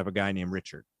agency should have a guy named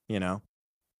Richard, you know?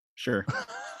 Sure.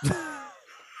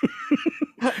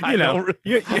 You know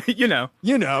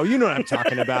what I'm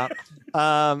talking about.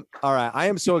 All right. I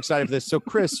am so excited for this. So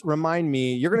Chris, remind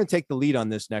me, you're going to take the lead on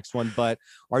this next one, but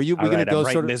are you going to go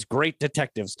sort of this great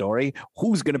detective story?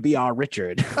 Who's going to be our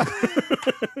Richard?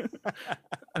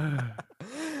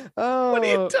 Oh, What are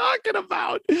you talking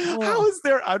about? How is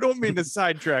there? I don't mean to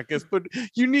sidetrack us, but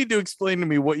you need to explain to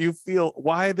me what you feel,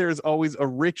 why there's always a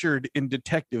Richard in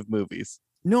detective movies.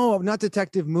 No, not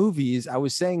detective movies. I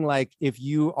was saying, like, if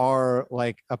you are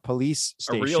like a police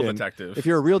station, A real detective. if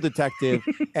you're a real detective,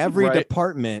 every Right.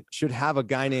 department should have a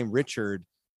guy named Richard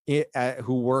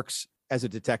who works as a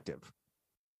detective.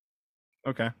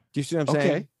 Okay. Do you see what I'm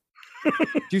saying?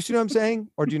 Do you see what I'm saying?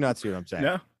 Or do you not see what I'm saying?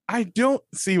 No. I don't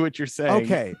see what you're saying.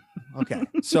 Okay. Okay.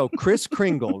 So Kris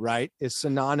Kringle, right, is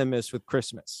synonymous with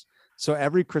Christmas. So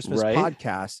every Christmas Right.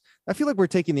 podcast, I feel like we're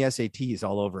taking the SATs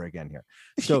all over again here.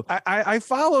 So I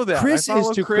follow that. Chris I is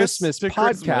follow to Christmas to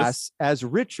podcasts Christmas. as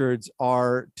Richards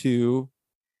are to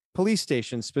police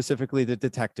stations, specifically the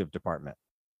detective department.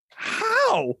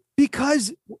 How?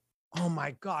 Because, oh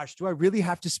my gosh, do I really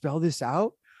have to spell this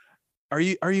out? Are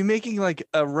you making like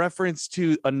a reference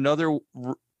to another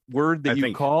word that I you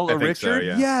think- call I a think so, Richard?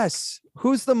 yeah. Yes.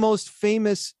 Who's the most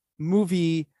famous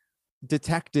movie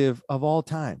detective of all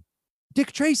time?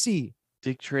 Dick Tracy.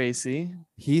 Dick Tracy.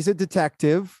 He's a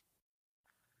detective.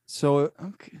 So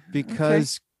Okay.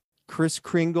 because Kris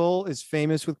Kringle is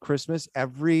famous with Christmas,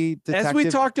 every detective. As we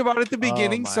talked about at the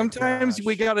beginning, my sometimes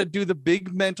we gosh. got to do the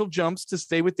big mental jumps to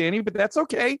stay with Danny, but that's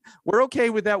okay. We're okay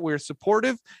with that. We're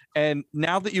supportive. And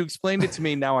now that you explained it to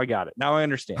me, now I got it. Now I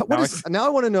understand. Now I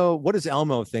want to know, what does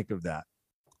Elmo think of that?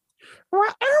 Well,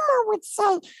 Elmo would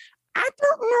say, I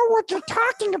don't know what you're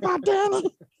talking about,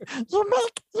 Danny. You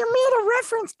made a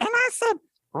reference, and I said,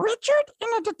 Richard in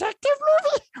a detective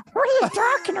movie? What are you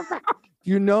talking about?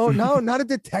 You know, no, not a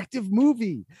detective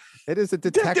movie. It is a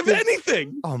detective.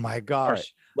 anything. Oh my gosh. All right,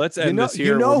 let's end this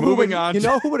here. You know We're who moving would, on. You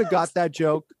know who would have got that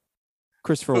joke?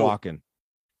 Christopher Who? Walken.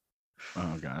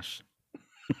 Oh gosh.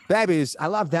 Babies, I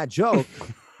love that joke.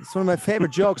 It's one of my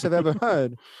favorite jokes I've ever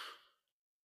heard.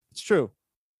 It's true.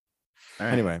 All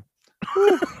right. Anyway.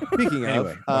 Speaking of,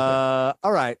 Anyway,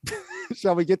 all right.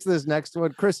 Shall we get to this next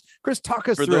one? Chris, talk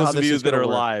us For through how those of this you is that gonna are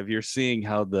work. live, you're seeing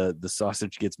how the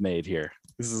sausage gets made here.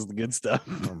 This is the good stuff.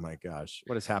 Oh my gosh,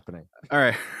 what is happening? All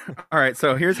right. All right.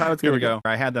 So here's how it's Here going to we go.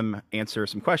 I had them answer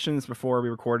some questions before we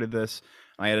recorded this.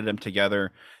 I edited them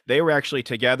together. They were actually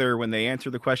together when they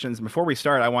answered the questions. Before we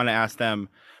start, I want to ask them,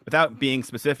 without being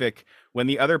specific, when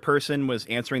the other person was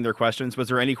answering their questions, was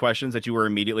there any questions that you were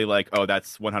immediately like, oh,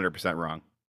 that's 100% wrong?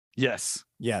 Yes.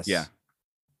 Yes. Yeah.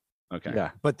 Okay.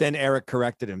 Yeah. But then Eric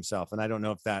corrected himself, and I don't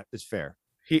know if that is fair.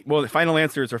 Well, the final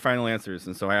answers are final answers,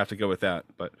 and so I have to go with that.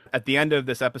 But at the end of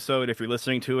this episode, if you're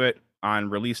listening to it on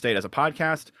release date as a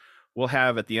podcast, we'll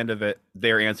have at the end of it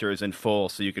their answers in full,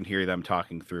 so you can hear them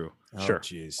talking through Sure.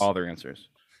 Jeez. all their answers.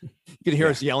 You can hear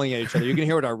us yelling at each other. You can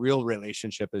hear what our real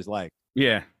relationship is like.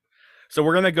 Yeah. So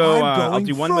we're gonna go. I'm I'll going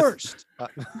do one first.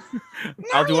 with.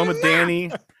 I'll do one with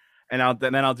Danny, and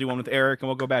then I'll do one with Eric, and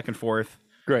we'll go back and forth.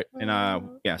 Great. And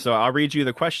yeah. So I'll read you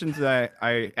the questions that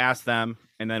I asked them,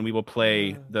 and then we will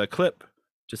play the clip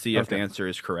to see if the answer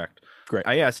is correct. Great.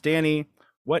 I asked Danny,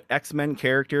 what X-Men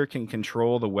character can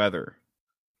control the weather?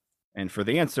 And for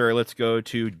the answer, let's go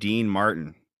to Dean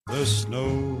Martin. The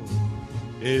snow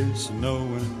is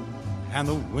snowing and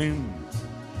the wind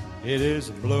it is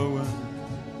blowing,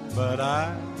 but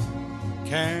I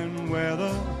can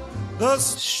weather the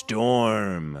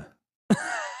storm.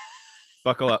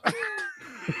 Buckle up.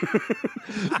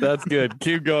 That's good.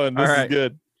 Keep going. This All right. is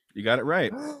good. You got it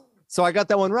right. So I got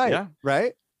that one right. Yeah.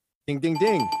 Right? Ding, ding,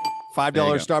 ding. $5 There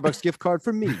you go. Starbucks gift card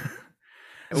for me.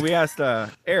 And we asked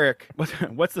Eric,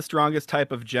 what's the strongest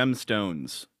type of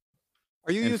gemstones?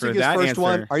 Are you And using for his that first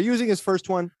one? answer- Are you using his first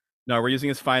one? No, we're using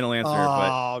his final answer,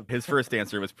 Oh. but his first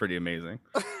answer was pretty amazing.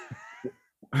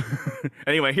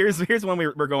 Anyway, here's one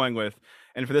we're going with.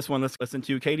 And for this one, let's listen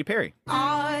to Katy Perry.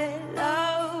 Our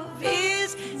love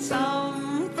is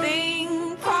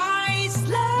something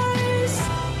priceless.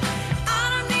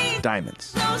 I don't need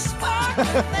Diamonds. no sparkly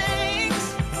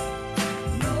things.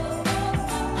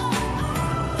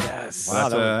 Yes. Wow,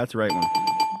 That's the right one.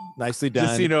 Nicely done.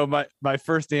 Just so you know, my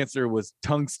first answer was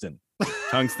tungsten.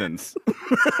 Tungstens.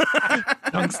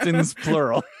 Tungsten's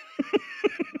plural.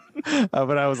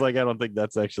 But I was like, I don't think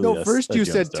that's actually. No, a- first a you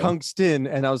said gemstone. tungsten,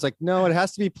 and I was like, no, it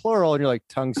has to be plural. And you're like,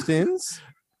 tungstens?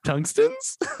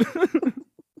 Tungstens.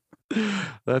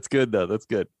 That's good though. That's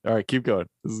good. All right, keep going.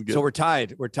 This is good. So we're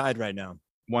tied. We're tied right now.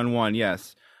 1-1,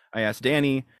 yes. I asked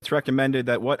Danny, it's recommended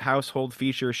that what household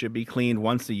feature should be cleaned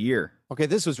once a year? Okay,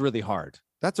 this was really hard.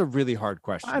 That's a really hard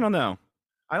question. I don't know.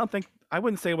 I don't think I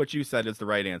wouldn't say what you said is the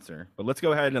right answer, but let's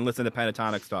go ahead and listen to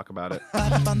Pentatonics talk about it. Right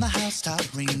up on the housetop,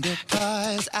 reindeer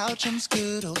cars, out comes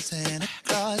good old Santa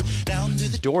Claus, down to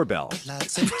the doorbell.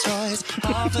 Lots of toys,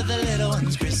 all for the little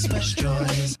ones' Christmas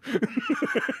joys.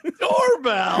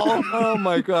 Doorbell. Oh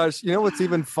my gosh! You know what's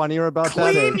even funnier about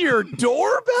that? Clean your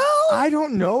doorbell? I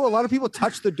don't know. A lot of people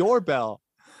touch the doorbell.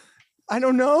 I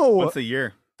don't know. What's a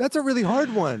year? That's a really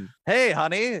hard one. Hey,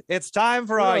 honey, it's time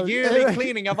for our yearly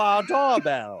cleaning of our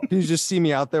doorbell. You just see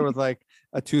me out there with like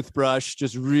a toothbrush,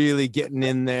 just really getting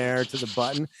in there to the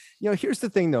button. You know, here's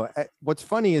the thing though. What's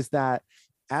funny is that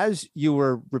as you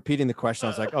were repeating the question, I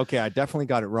was like, okay, I definitely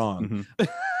got it wrong.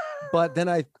 But then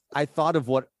I thought of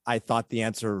what I thought the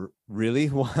answer really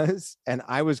was, and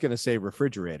I was going to say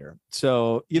refrigerator.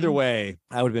 So either way,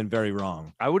 I would have been very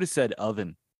wrong. I would have said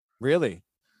oven. Really?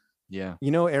 Yeah.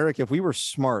 You know, Eric, if we were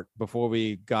smart before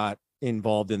we got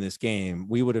involved in this game,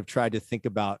 we would have tried to think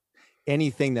about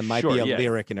anything that might be a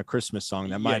lyric in a Christmas song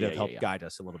that might have helped guide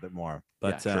us a little bit more.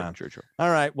 But sure. All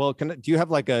right. Well, do you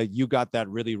have like a "you got that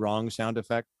really wrong" sound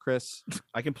effect, Chris?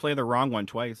 I can play the wrong one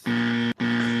twice. How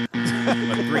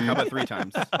about 3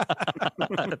 times?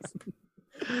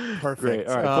 Perfect. Great.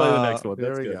 All right, play the next one.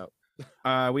 There That's we good.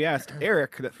 go. We asked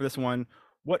Eric that for this one,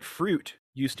 what fruit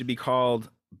used to be called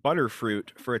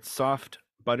butterfruit for its soft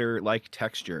butter-like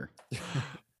texture?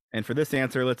 And for this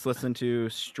answer, let's listen to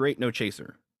Straight No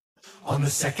Chaser. On the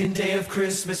second day of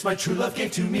Christmas, my true love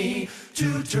gave to me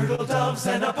 2 turtle doves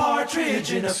and a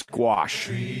partridge in a squash.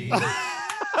 tree.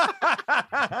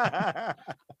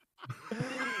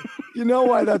 You know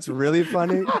why that's really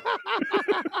funny?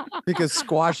 Because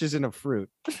squash isn't a fruit.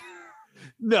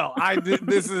 No, I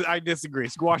disagree.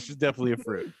 Squash is definitely a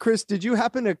fruit. Chris, did you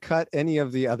happen to cut any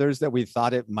of the others that we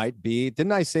thought it might be?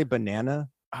 Didn't I say banana?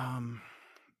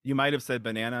 You might have said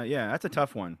banana. Yeah, that's a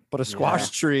tough one. But a squash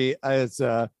tree is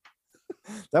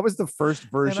that was the first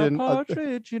version. And a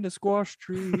partridge in a squash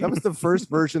tree. That was the first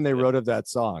version they wrote of that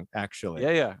song, actually.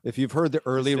 Yeah. If you've heard the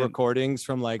early recordings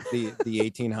from like the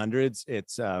 1800s,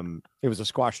 it was a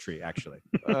squash tree, actually.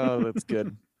 Oh, that's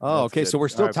good. Oh, okay. So we're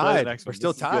still tied. We're We're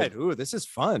still tied. Ooh, this is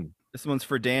fun. This one's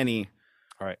for Danny.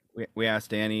 All right. We asked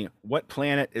Danny, what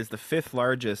planet is the 5th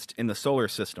largest in the solar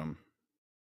system?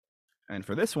 And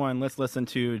for this one, let's listen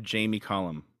to Jamie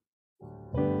Cullum.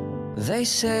 They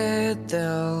said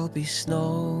there'll be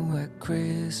snow at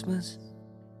Christmas.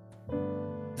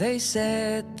 They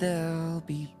said there'll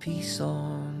be peace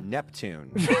on Neptune.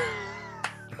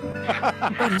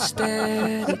 But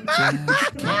instead it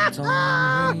just kept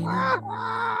on raining.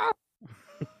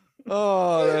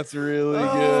 Oh, that's really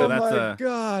Oh good. that's my a-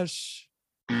 gosh.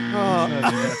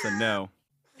 That's a no.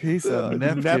 Piece of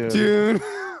Neptune.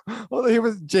 Well, here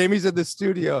was Jamie's in the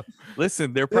studio.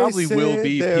 Listen, there They probably will say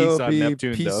be there'll peace on be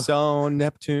Neptune, peace though. on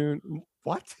Neptune.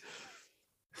 What?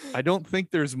 I don't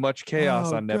think there's much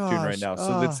chaos Oh, on Neptune right gosh. now,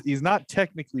 so he's not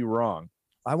technically wrong.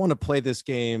 I want to play this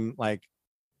game like,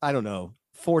 I don't know,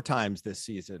 4 times this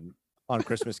season on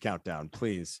Christmas Countdown,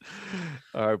 please.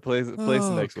 All right, play the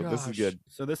Oh, next one. This is gosh. good.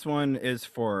 So this one is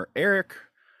for Eric.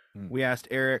 We asked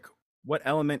Eric, what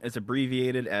element is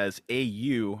abbreviated as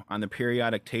AU on the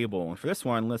periodic table? And for this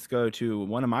one, let's go to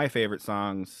one of my favorite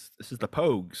songs. This is the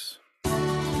Pogues. They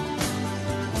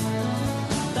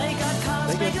got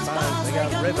cars, They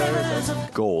got rivers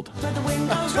of gold. but the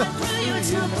windows right through you.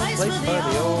 It's no place for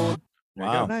the old.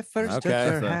 Wow. When I first took Okay.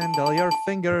 your hand, all your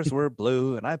fingers were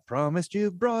blue, and I promised you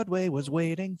Broadway was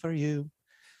waiting for you.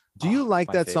 Do you like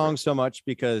my that favorite. song so much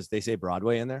because they say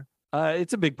Broadway in there?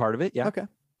 It's a big part of it. Yeah. Okay.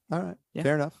 All right. Yeah.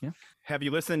 Fair enough. Yeah. Have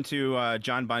you listened to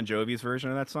John Bon Jovi's version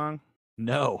of that song?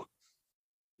 No.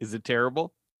 Is it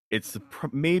terrible? It's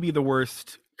maybe the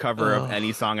worst cover of Oh,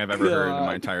 any song I've ever heard in my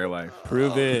God. entire life.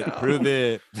 Prove it. no. Prove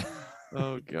it.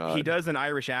 Oh God. He does an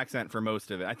Irish accent for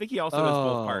most of it. I think he also does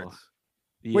both Oh. parts.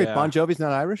 Wait, Yeah. Bon Jovi's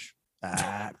not Irish?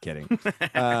 I'm kidding.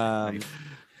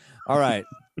 All right.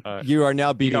 You are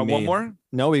now beating got me. one more?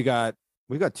 No, we got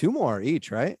 2 more each,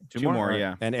 right? Two more, All right.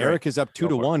 yeah. And All Eric is up 2 to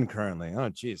Go for it. 1 currently. Oh,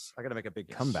 geez. I got to make a big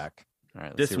comeback. All right.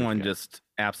 let's This see what we one got. just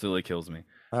absolutely kills me.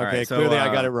 Okay, right, so, clearly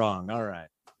I got it wrong. All right.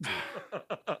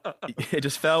 It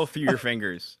just fell through your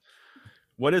fingers.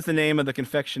 What is the name of the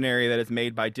confectionery that is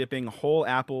made by dipping whole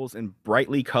apples in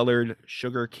brightly colored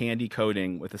sugar candy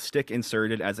coating with a stick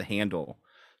inserted as a handle?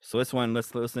 So this one,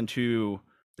 let's listen to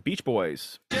the Beach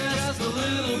Boys. Just a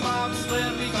little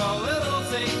bobsled we call Little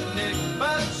Saint Nick,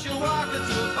 but she'll walk into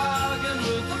a bargain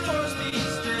with a 4-speed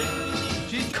stick.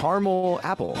 She's Caramel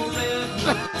apple. red with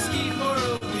a ski for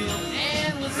a wheel,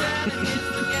 and when Santa hits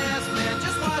the gas, man,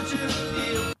 just watch her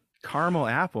feel. Caramel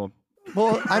apple.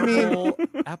 Well, I mean,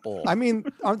 Apple. aren't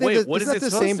they Wait, what isn't is that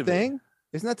it the same supposed to be? thing?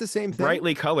 Isn't that the same thing?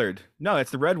 Brightly colored. No,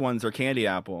 it's the red ones are candy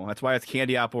apple. That's why it's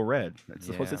candy apple red. It's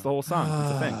the whole song.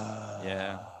 It's the thing.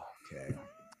 Yeah. Okay.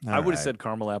 I would have said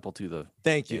caramel apple too, though.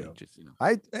 Thank you.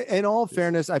 In all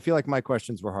fairness, I feel like my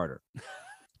questions were harder.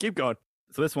 Keep going.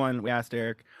 So this one, we asked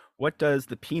Eric, what does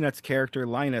the Peanuts character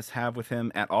Linus have with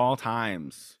him at all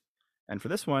times? And for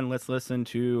this one, let's listen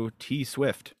to T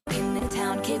Swift. In the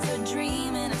town, kids are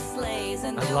dreaming of sleighs,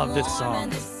 and I love this song.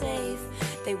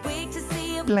 They wait to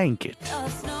see a Blanket.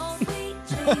 of snow, sweet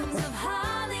dreams of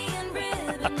holly and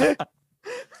ribbon.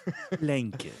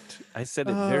 Blanket. I said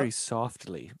it very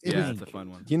softly. Yeah, it's a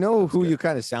fun one. You know who you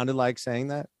kind of sounded like saying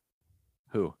that?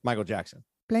 Who? Michael Jackson.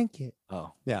 Blanket.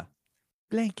 Oh. Yeah.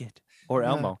 Blanket. Or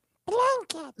Elmo.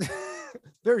 Blanket.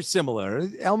 Very similar.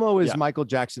 Elmo is Michael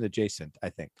Jackson adjacent, I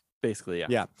think. Basically, yeah.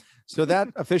 Yeah. So that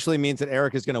officially means that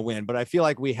Eric is going to win, but I feel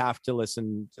like we have to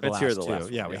listen to the Let's last hear the two. last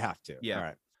one, Yeah, we yeah. have to. Yeah. All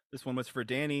right. This one was for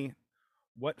Danny.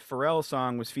 What Pharrell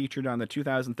song was featured on the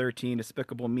 2013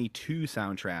 Despicable Me 2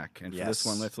 soundtrack? And for this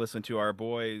one, let's listen to our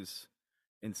boys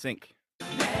in sync.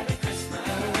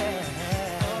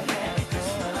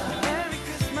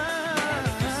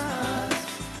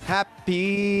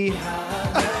 Happy.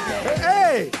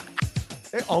 Hey!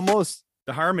 Almost.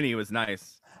 The harmony was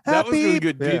nice. That was really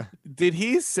good. Yeah. Did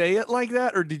he say it like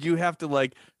that, or did you have to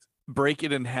like break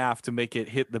it in half to make it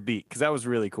hit the beat? Because that was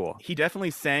really cool. He definitely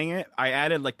sang it. I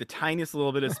added like the tiniest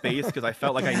little bit of space because I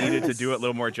felt like I needed to do it a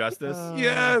little more justice.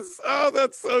 Yes. Oh,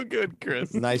 that's so good,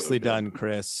 Chris. Nicely done,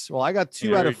 Chris. Well, I got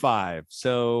 2 out of 5.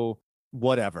 So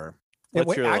whatever.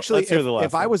 Let's hear the- Actually, let's hear the last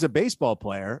if I one. was a baseball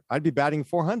player, I'd be batting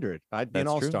 400. I'd be an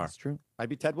That's true, all-star. that's true. I'd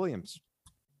be Ted Williams.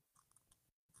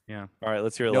 Yeah. All right,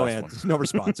 let's hear the No last answer, one. no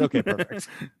response. Okay, perfect.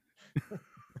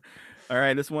 All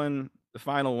right, this one, the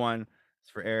final one, is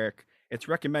for Eric. It's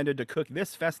recommended to cook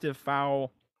this festive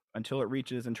fowl until it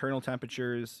reaches internal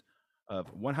temperatures of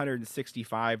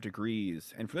 165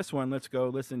 degrees. And for this one, let's go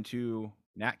listen to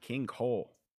Nat King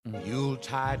Cole.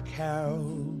 Yuletide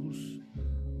carols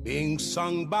being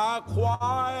sung by a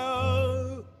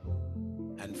choir,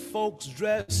 and folks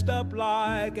dressed up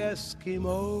like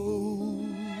Eskimos.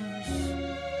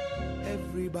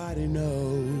 Everybody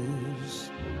knows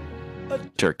a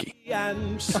turkey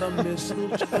and some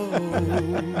mistletoe.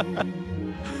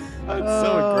 That's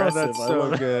so aggressive. That's I so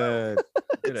love it. good.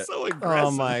 It's so aggressive.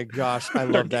 Oh my gosh, I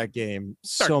love that game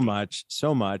so much,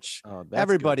 so much. Oh, that's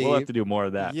Everybody, good. We'll have to do more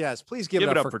of that. Yes, please give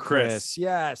it up for Chris.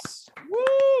 Yes.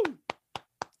 Woo!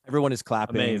 Everyone is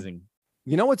clapping. Amazing.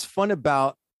 You know what's fun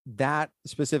about that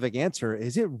specific answer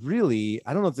is it really,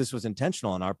 I don't know if this was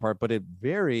intentional on our part, but it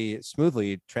very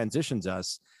smoothly transitions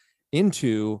us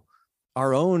into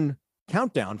our own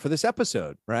countdown for this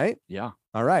episode, right? Yeah.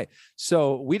 All right.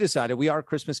 So we decided we are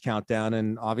Christmas Countdown.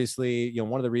 And obviously, you know,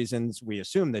 one of the reasons we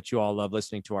assume that you all love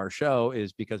listening to our show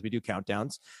is because we do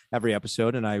countdowns every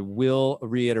episode. And I will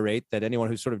reiterate that anyone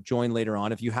who's sort of joined later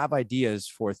on, if you have ideas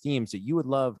for themes that you would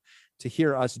love to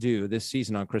hear us do this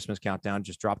season on Christmas Countdown,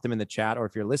 just drop them in the chat. Or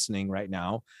if you're listening right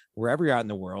now, wherever you're at in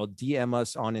the world, DM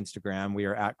us on Instagram. We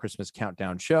are at Christmas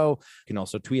Countdown Show. You can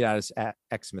also tweet at us at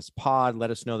Xmas Pod. Let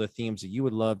us know the themes that you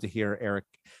would love to hear Eric,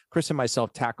 Chris, and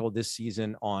myself tackle this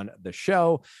season on the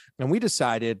show. And we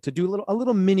decided to do a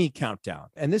little mini countdown.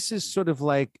 And this is sort of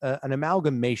like an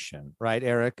amalgamation, right,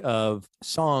 Eric, of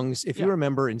songs. If you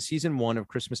remember in season 1 of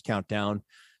Christmas Countdown,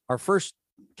 our first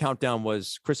countdown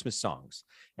was Christmas songs.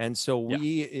 And so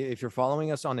we, if you're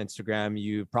following us on Instagram,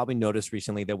 you probably noticed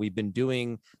recently that we've been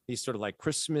doing these sort of like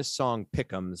Christmas song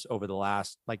pick'ems over the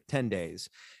last like 10 days.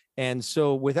 And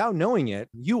so without knowing it,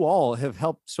 you all have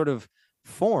helped sort of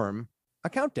form a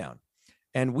countdown.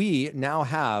 And we now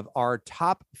have our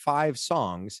top 5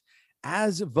 songs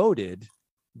as voted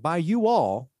by you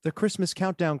all, the Christmas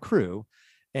Countdown crew.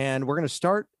 And we're going to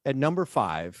start at number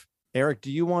 5. Eric,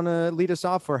 do you want to lead us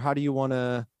off, or how do you want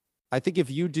to? I think if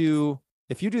you do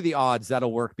the odds,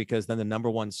 that'll work, because then the number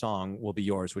 1 song will be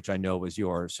yours, which I know was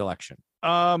your selection.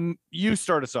 You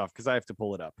start us off because I have to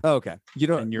pull it up. Okay. You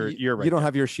don't. And you're right. You don't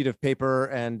have your sheet of paper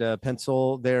and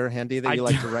pencil there handy that you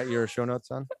like to write your show notes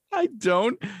on? I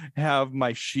don't have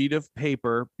my sheet of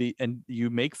paper, and you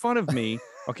make fun of me.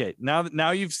 Okay,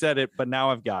 now you've said it, but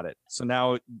now I've got it. So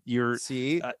now you're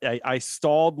see. I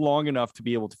stalled long enough to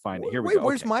be able to find it. Here we Wait, go.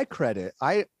 where's Okay. my credit?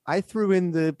 I threw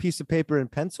in the piece of paper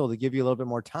and pencil to give you a little bit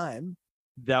more time.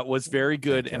 That was very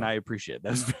good, and I appreciate it.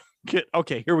 That's very good.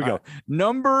 Okay, here we go.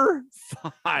 Number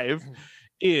 5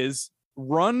 is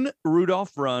Run,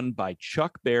 Rudolph, Run by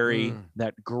Chuck Berry.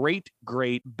 That great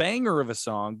banger of a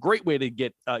song. Great way to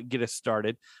get us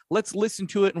started. Let's listen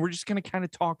to it, and we're just going to kind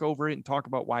of talk over it and talk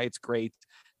about why it's great.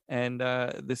 And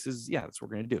that's what we're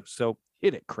going to do. So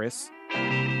hit it, Chris.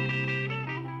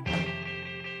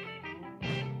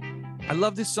 I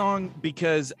love this song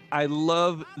because I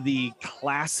love the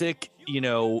classic,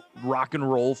 rock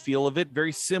and roll feel of it.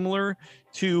 Very similar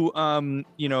to,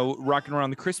 Rockin' Around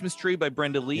the Christmas Tree by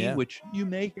Brenda Lee, which you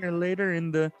may hear later in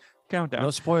the countdown.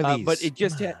 No spoilers. But it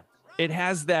just it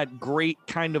has that great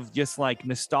kind of just like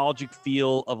nostalgic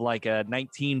feel of like a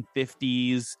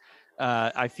 1950s.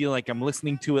 I feel like I'm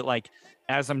listening to it like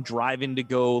as I'm driving to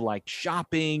go like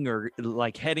shopping or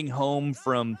like heading home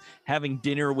from having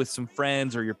dinner with some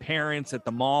friends or your parents at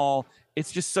the mall.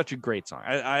 It's just such a great song.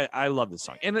 I love this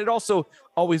song. And it also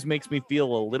always makes me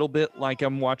feel a little bit like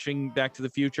I'm watching Back to the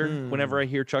Future whenever I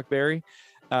hear Chuck Berry,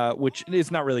 which is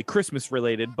not really Christmas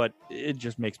related, but it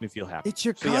just makes me feel happy. It's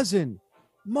your cousin,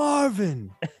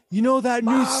 Marvin. You know that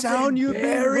new sound you've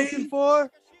been looking for?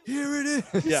 Here it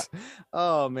is. Yeah.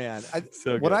 Oh man.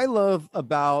 So what good. I love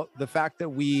about the fact that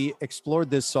we explored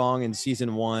this song in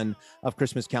season 1 of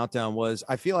Christmas Countdown was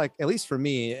I feel like, at least for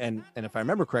me, and if I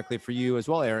remember correctly for you as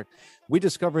well, Eric, we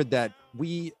discovered that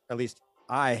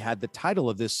I had the title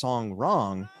of this song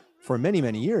wrong for many,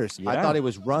 many years. I Yeah. thought it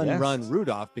was Run, Yes. Run,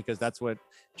 Rudolph, because that's what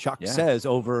Chuck says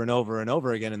over and over and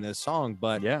over again in this song.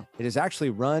 But it is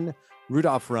actually Run,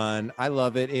 Rudolph, Run. I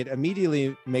love it. It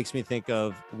immediately makes me think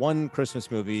of one Christmas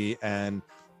movie and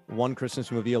one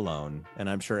Christmas movie alone. And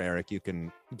I'm sure, Eric, you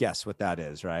can guess what that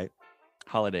is, right?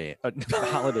 Holiday.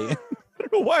 Holiday Inn. I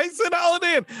don't know why I said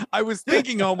Holiday Inn. I was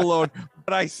thinking Home Alone,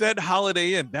 but I said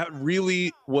Holiday Inn. That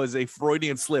really was a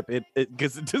Freudian slip.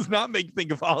 Because it does not make me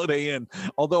think of Holiday Inn.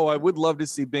 Although I would love to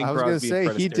see Bing I was going to Crosby.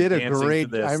 say, he did a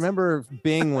great. I remember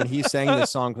Bing when he sang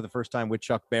this song for the first time with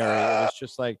Chuck Berry. It was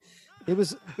just like, it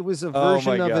was a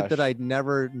version of it that I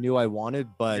never knew I wanted,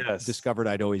 but discovered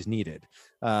I'd always needed,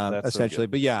 essentially.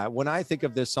 But yeah, when I think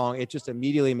of this song, it just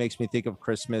immediately makes me think of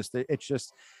Christmas.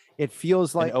 It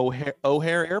feels like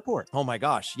O'Hare Airport. Oh my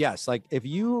gosh, yes. Like if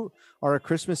you are a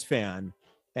Christmas fan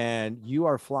and you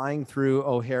are flying through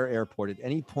O'Hare Airport at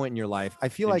any point in your life, I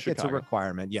feel like it's a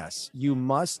requirement. Yes, you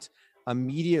must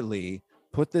immediately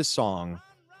put this song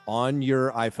on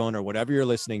your iPhone or whatever you're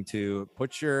listening to,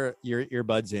 put your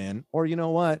earbuds in, or you know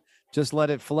what, just let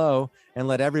it flow and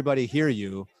let everybody hear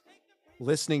you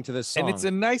listening to this song. And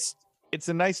it's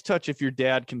a nice touch if your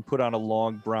dad can put on a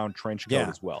long brown trench coat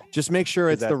as well. Just make sure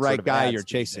it's the right sort of guy adds you're to the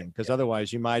chasing, thing. because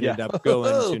otherwise you might end up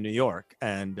going to New York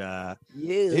and that's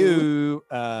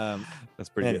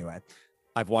pretty anyway.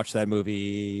 I've watched that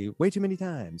movie way too many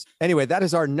times. Anyway, that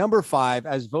is our number 5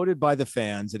 as voted by the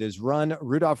fans. It is Run,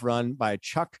 Rudolph Run by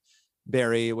Chuck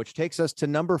Berry, which takes us to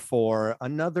number 4,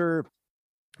 another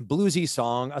bluesy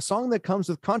song, a song that comes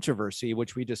with controversy,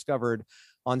 which we discovered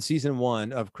on season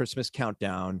 1 of Christmas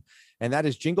Countdown, and that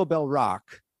is Jingle Bell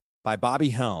Rock by Bobby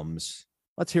Helms.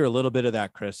 Let's hear a little bit of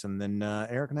that, Chris, and then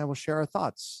Eric and I will share our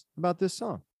thoughts about this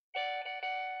song.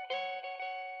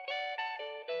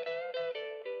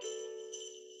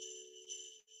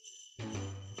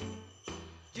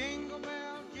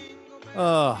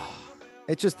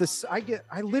 It's just this.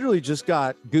 I literally just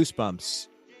got goosebumps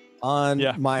on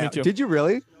my. me too. Did you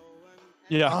really?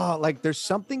 Yeah. Oh, like there's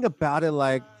something about it,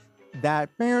 like that,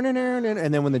 and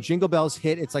then when the jingle bells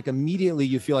hit, it's like immediately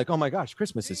you feel like, oh my gosh,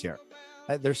 Christmas is here.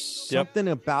 There's something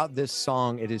about this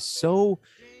song. It is so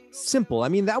simple. I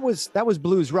mean, that was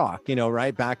blues rock,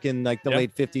 right? Back in like the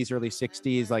late 50s, early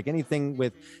 60s, like anything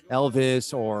with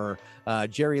Elvis or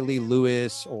Jerry Lee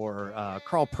Lewis or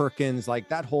Carl Perkins, like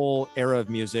that whole era of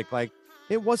music, like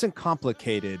it wasn't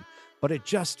complicated, but it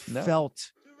just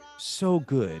felt so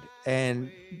good. And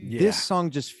this song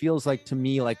just feels like, to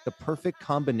me, like the perfect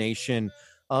combination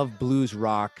of blues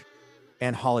rock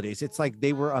and holidays. It's like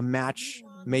they were a match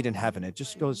made in heaven. It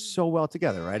just goes so well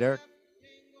together, right, Eric?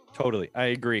 Totally. I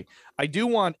agree.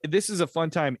 This is a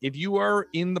fun time. If you are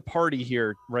in the party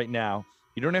here right now,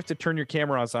 you don't have to turn your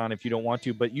cameras on if you don't want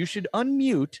to, but you should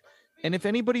unmute. And if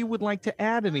anybody would like to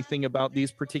add anything about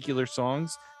these particular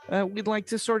songs, we'd like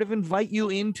to sort of invite you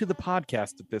into the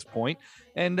podcast at this point.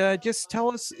 And just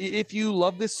tell us if you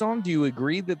love this song. Do you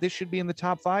agree that this should be in the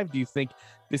top 5? Do you think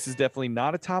this is definitely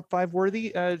not a top 5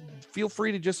 worthy? Feel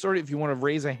free to just sort of, if you want to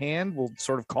raise a hand, we'll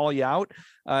sort of call you out.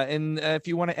 And if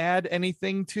you want to add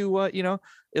anything to,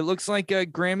 it looks like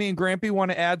Grammy and Grampy want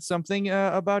to add something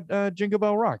about Jingle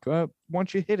Bell Rock. Why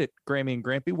don't you hit it, Grammy and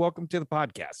Grampy? Welcome to the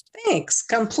podcast. Thanks.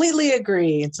 Completely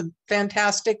agree. It's a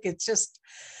fantastic. It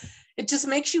just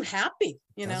makes you happy,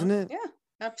 Doesn't it? Yeah,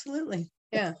 absolutely.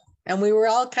 Yeah. And we were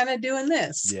all kind of doing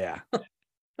this. Yeah.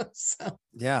 So.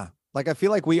 Yeah. Like, I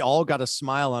feel like we all got a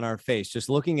smile on our face just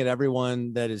looking at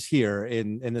everyone that is here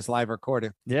in this live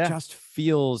recording. Yeah. It just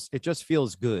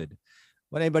feels good.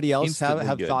 Would anybody else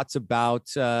have good. thoughts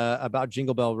about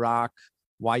Jingle Bell Rock?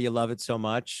 Why you love it so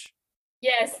much?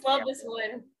 Yes, love this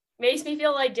one. makes me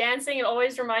feel like dancing. It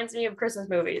always reminds me of Christmas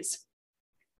movies.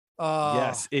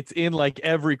 Yes, it's in like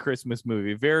every Christmas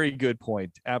movie. Very good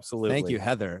point. Absolutely. Thank you,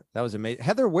 Heather. That was amazing.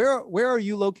 Heather, where are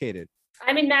you located?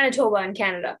 I'm in Manitoba in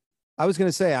Canada. I was going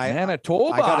to say,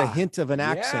 Manitoba. I got a hint of an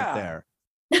accent there.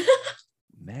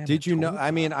 Did you know? I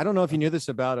mean, I don't know if you knew this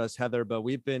about us, Heather, but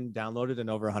we've been downloaded in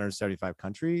over 175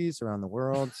 countries around the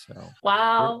world. So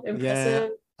wow, impressive. Yeah,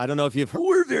 I don't know if you've heard.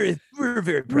 We're very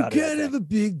proud. We're kind of a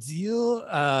big deal.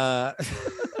 I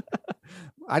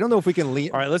don't know if we can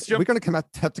leave. All right, let's jump. We're going to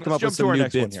have to come up with some new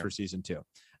bits for season 2.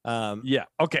 Yeah.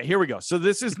 Okay. Here we go. So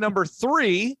this is number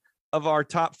 3 of our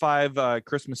top 5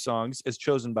 Christmas songs as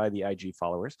chosen by the IG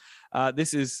followers.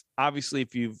 This is obviously,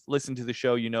 if you've listened to the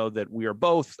show, you know that we are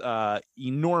both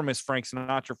enormous Frank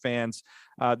Sinatra fans.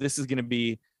 This is going to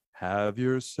be "Have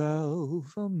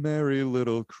Yourself a Merry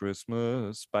Little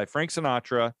Christmas" by Frank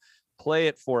Sinatra. Play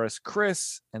it for us,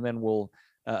 Chris, and then we'll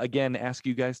again ask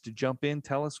you guys to jump in.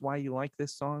 Tell us why you like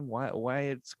this song, why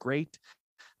it's great.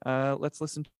 Let's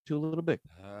listen to a little bit.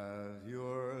 Have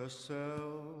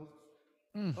yourself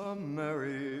a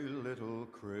merry little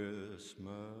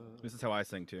Christmas. This is how I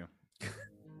sing too.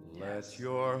 Let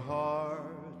your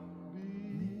heart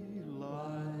be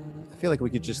light. I feel like we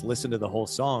could just listen to the whole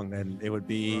song and it would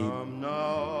be From now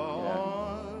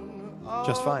on,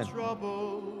 just fine.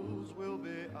 Troubles will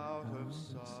be out of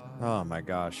sight. Oh my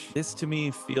gosh. This to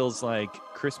me feels like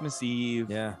Christmas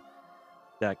Eve. Yeah.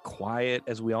 That quiet,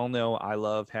 as we all know, I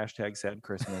love #sad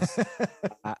Christmas.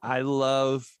 I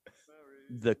love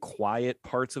the quiet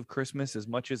parts of Christmas as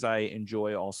much as I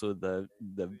enjoy also the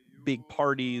big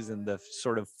parties and the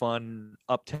sort of fun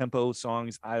up-tempo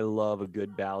songs. I love a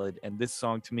good ballad, and this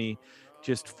song to me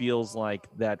just feels like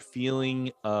that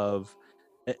feeling of,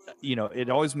 you know, it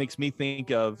always makes me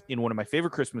think of, in one of my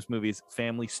favorite Christmas movies,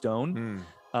 Family Stone.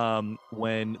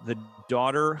 When the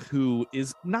daughter, who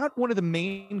is not one of the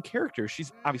main characters,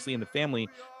 she's obviously in the family,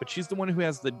 but she's the one who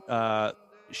has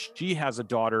she has a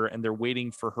daughter and they're waiting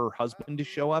for her husband to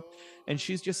show up, and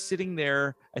she's just sitting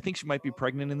there. I think she might be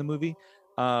pregnant in the movie.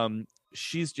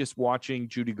 She's just watching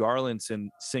Judy Garland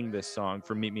sing this song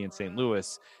from Meet Me in St.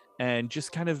 Louis, and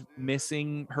just kind of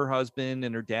missing her husband,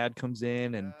 and her dad comes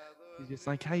in and he's just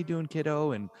like, "How you doing,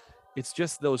 kiddo?" And it's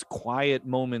just those quiet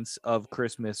moments of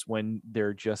Christmas when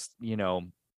they're just, you know,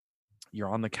 you're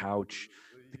on the couch,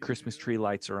 the Christmas tree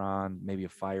lights are on, maybe a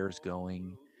fire's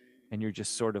going, and you're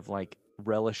just sort of like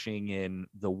relishing in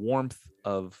the warmth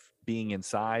of being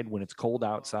inside when it's cold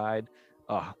outside.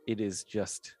 It is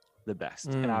just the best.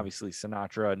 And obviously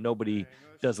Sinatra, nobody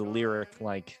does a lyric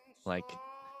like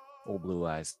Old Blue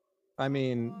Eyes. I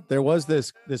mean, there was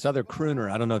this other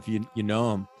crooner. I don't know if you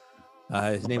know him.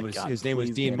 His name was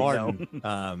Dean Martin.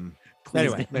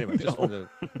 Anyway, just want to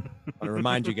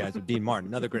remind you guys of Dean Martin,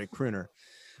 another great crooner.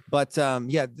 But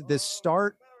yeah, the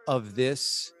start of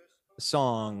this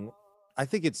song, I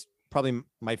think it's probably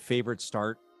my favorite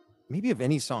start, maybe of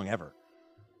any song ever.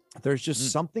 There's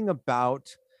just something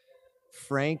about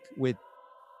Frank with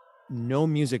no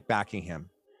music backing him.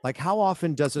 Like, how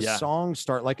often does a song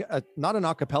start like not an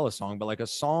a cappella song, but like a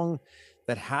song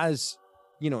that has,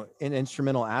 you know, an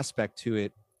instrumental aspect to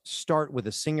it, start with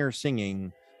a singer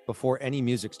singing before any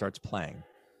music starts playing?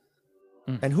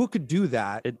 And who could do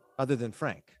that other than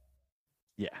Frank?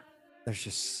 Yeah. There's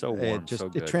just so warm,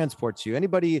 it transports you.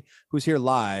 Anybody who's here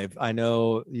live, I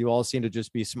know you all seem to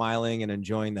just be smiling and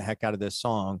enjoying the heck out of this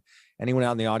song. Anyone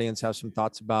out in the audience have some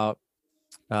thoughts about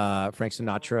Frank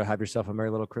Sinatra, "Have Yourself a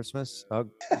Merry Little Christmas"?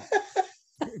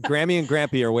 Grammy and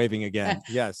Grampy are waving again.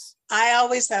 Yes. I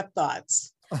always have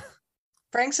thoughts.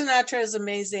 Frank Sinatra is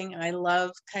amazing. I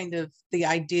love kind of the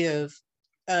idea of,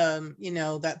 you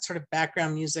know, that sort of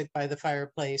background music by the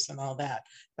fireplace and all that.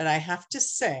 But I have to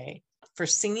say, for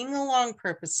singing along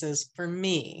purposes, for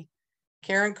me,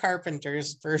 Karen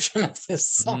Carpenter's version of this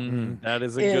song. That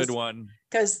is a good one.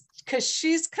 Because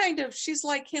she's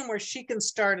like him, where she can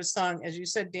start a song, as you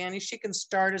said, Danny, she can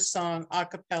start a song a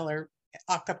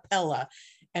cappella,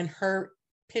 and her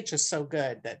pitch is so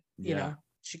good that, you know,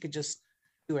 she could just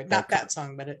do it. Not that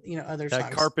song, but you know, other songs.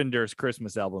 That Carpenter's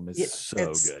Christmas album is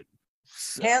so good.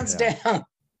 Hands down,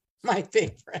 my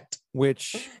favorite.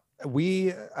 Which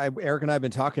Eric and I have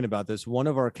been talking about this. One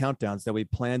of our countdowns that we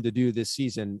plan to do this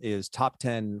season is top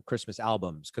 10 Christmas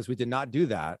albums, because we did not do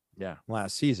that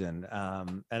last season.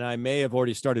 And I may have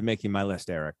already started making my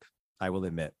list, Eric, I will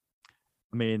admit.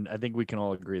 I mean, I think we can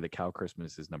all agree that Cow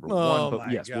Christmas is number Oh one. But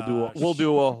my yes, gosh. we'll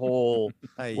do a whole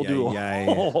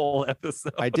whole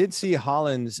episode. I did see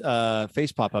Holland's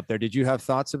face pop up there. Did you have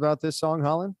thoughts about this song,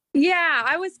 Holland? Yeah,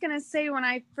 I was gonna say when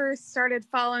I first started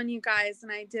following you guys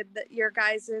and I did your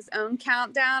guys' own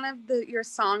countdown of your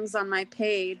songs on my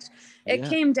page, it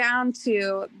came down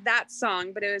to that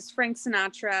song, but it was Frank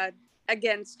Sinatra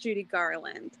against Judy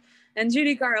Garland. And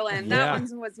Judy Garland, that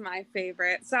one was my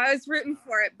favorite. So I was rooting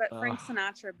for it, but Frank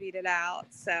Sinatra beat it out.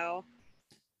 So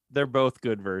they're both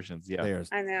good versions. Yeah,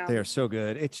 I know they are so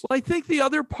good. Well, I think the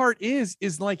other part is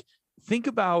like, think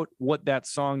about what that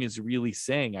song is really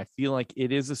saying. I feel like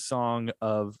it is a song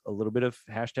of a little bit of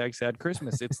 #sad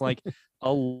Christmas. It's like a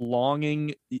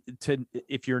longing to,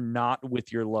 if you're not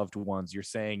with your loved ones, you're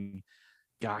saying,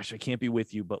 gosh, I can't be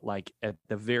with you, but like at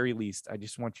the very least, I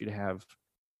just want you to have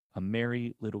a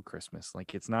merry little Christmas.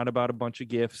 Like, it's not about a bunch of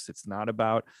gifts. It's not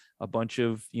about a bunch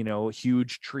of,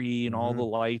 huge tree and all the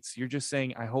lights. You're just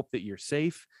saying, I hope that you're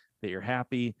safe, that you're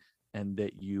happy, and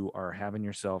that you are having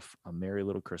yourself a merry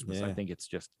little Christmas. Yeah. I think it's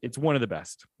one of the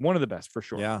best for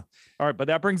sure. Yeah. All right. But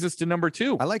that brings us to number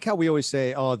 2. I like how we always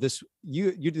say, oh, this,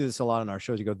 you do this a lot on our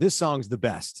shows. You go, this song's the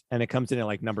best. And it comes in at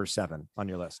like number 7 on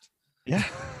your list. Yeah.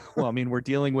 Well, I mean, we're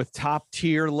dealing with top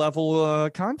tier level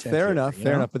content. Fair enough.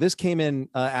 But this came in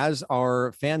as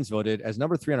our fans voted as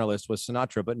number 3 on our list was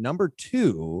Sinatra, but number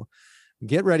 2,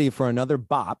 get ready for another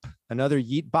bop, another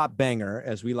yeet bop banger,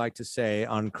 as we like to say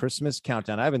on Christmas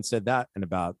Countdown. I haven't said that in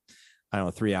about,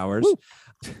 3 hours.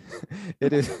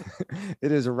 It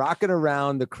is Rockin'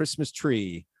 Around the Christmas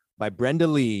Tree by Brenda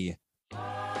Lee.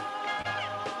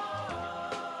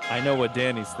 I know what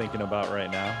Danny's thinking about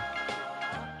right now.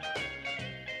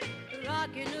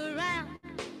 Rocking around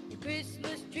the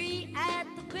Christmas tree at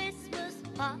the Christmas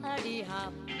party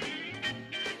hop.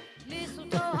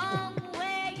 Mistletoe hung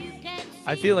where you can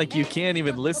I feel like you can't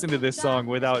even listen to this song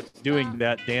without doing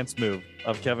that dance move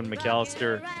of Kevin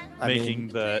McAllister making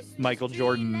the Michael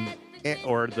Jordan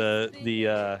or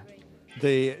the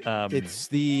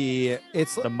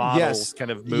models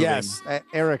kind of moving. Yes,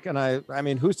 Eric and I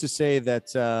mean, who's to say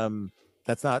that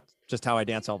that's not just how I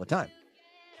dance all the time?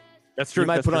 That's true. You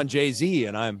might put on Jay-Z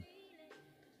and I'm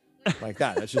like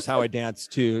that. That's just how I dance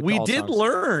to We all did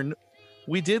songs.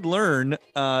 learn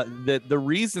that the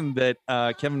reason that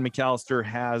Kevin McAllister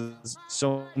has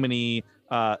so many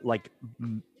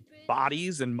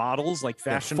bodies and models, like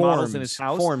fashion models in his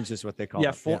house. Forms is what they call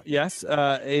it. Yes,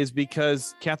 is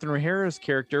because Catherine O'Hara's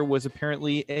character was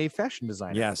apparently a fashion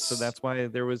designer. Yes. So that's why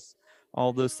there was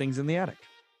all those things in the attic.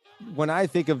 When I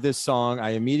think of this song,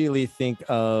 I immediately think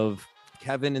of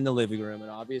Kevin in the living room,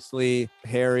 and obviously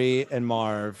Harry and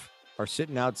Marv are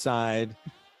sitting outside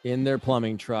in their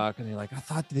plumbing truck, and they're like, I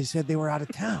thought they said they were out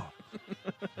of town.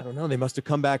 I don't know. They must have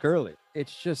come back early.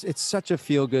 It's such a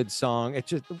feel-good song.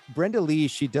 Brenda Lee,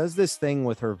 she does this thing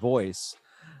with her voice.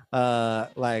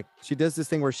 Like she does this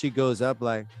thing where she goes up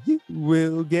like, you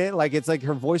will get, like, it's like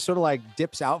her voice sort of like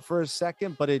dips out for a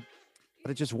second, but it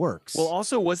just works. Well,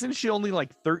 also, wasn't she only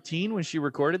like 13 when she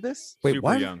recorded this? Wait, Super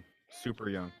what? young. Super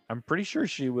young. I'm pretty sure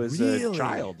she was Really? a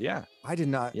child. Yeah. I did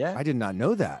not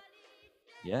know that.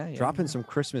 Yeah. Dropping some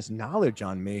Christmas knowledge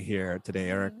on me here today,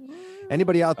 Eric.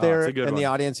 Anybody out there in the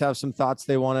audience have some thoughts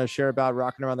they want to share about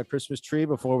Rocking Around the Christmas Tree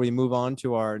before we move on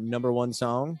to our number 1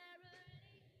 song?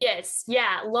 Yes,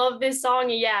 yeah, love this song.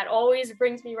 Yeah, it always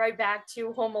brings me right back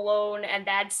to Home Alone and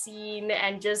that scene,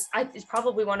 and just it's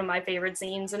probably one of my favorite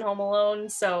scenes in Home Alone.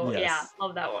 So Yes. yeah,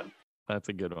 love that one. That's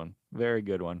a good one. Very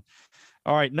good one.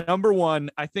 All right. Number 1,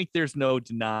 I think there's no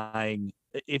denying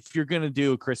if you're going to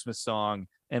do a Christmas song.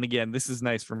 And again, this is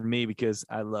nice for me because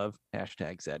I love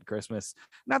 #sad Christmas.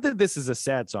 Not that this is a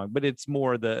sad song, but it's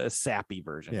more the sappy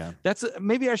version. Yeah.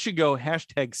 Maybe I should go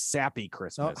 #sappy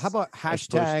Christmas. How about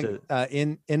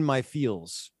in my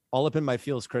feels? All up in my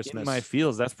feels Christmas. In my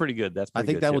feels. That's pretty good. I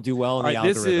think that will do well in the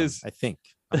algorithm. I think.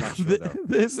 I'm not sure, though.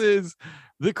 This is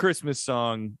the Christmas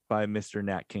song by Mr.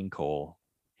 Nat King Cole.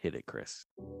 Hit it, Chris.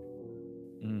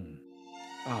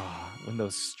 When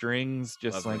those strings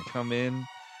just Lovely. like come in,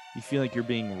 you feel like you're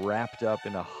being wrapped up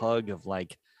in a hug of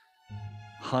like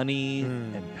honey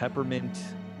and peppermint.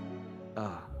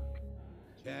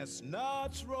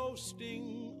 Chestnuts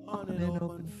roasting on an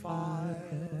open fire.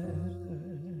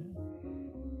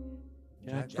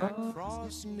 Jack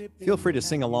Frost nipping Feel free to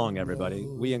sing along, everybody.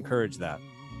 We encourage that.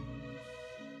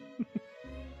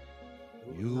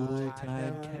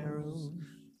 Yuletide carols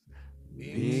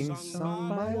Being sung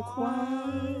by a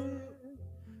choir.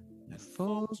 and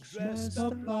folks dressed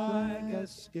up like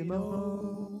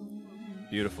Eskimos.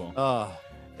 Beautiful.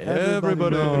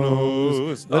 Everybody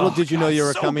knows. Little did you know you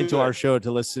were so coming to good. our show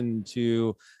to listen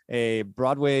to a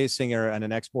Broadway singer and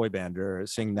an ex-boy bander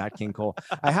sing Nat King Cole.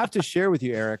 I have to share with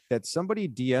you, Eric, that somebody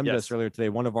DM'd us earlier today,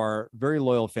 one of our very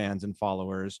loyal fans and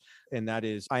followers, and that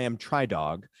is I Am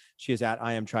Tridog. She is at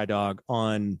I Am Tridog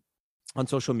on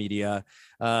social media.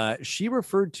 She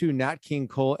referred to Nat King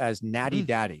Cole as Natty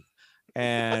Daddy.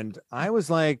 And I was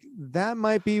like, that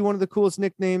might be one of the coolest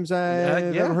nicknames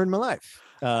I've ever heard in my life.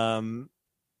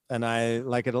 And I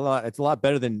like it a lot. It's a lot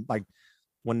better than like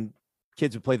when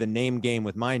kids would play the name game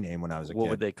with my name when I was a kid. What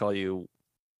would they call you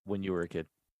when you were a kid?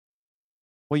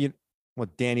 Well,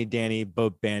 Danny, Bo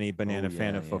Banny, Banana,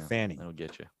 Fana, Fanny. That'll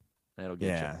get you. That'll get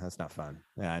you. Yeah, that's not fun.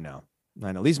 Yeah, I know.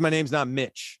 At least my name's not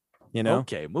Mitch, you know?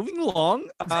 Okay, moving along.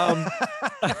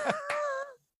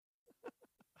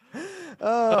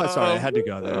 Oh, sorry, I had to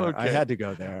go there. Okay. I had to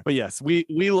go there. But yes, we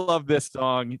love this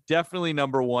song. Definitely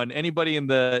number one. Anybody in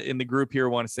the group here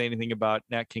want to say anything about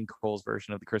Nat King Cole's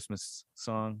version of the Christmas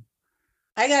song?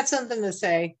 I got something to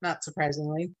say, not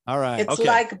surprisingly. All right. It's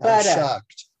like butter.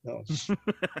 Shocked. No.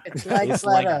 It's like It's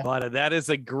butter. like butter. That is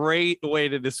a great way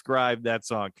to describe that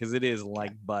song because it is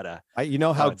like butter. You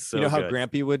know how it's so you know how good.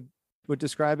 Grampy would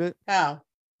describe it? How?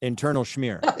 Internal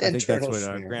schmear. I think that's what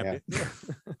Internal schmear, Grampy.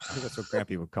 I think that's what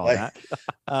Grampy would call Like-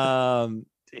 that.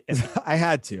 I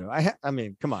had to. I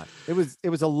mean, come on. It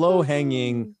was a low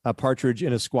hanging partridge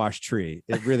in a squash tree.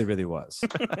 It really, really was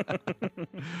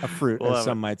a fruit, Love as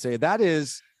some might say. That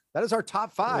is our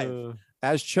top 5.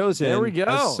 As chosen, There we go.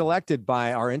 as selected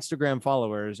by our Instagram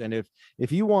followers. And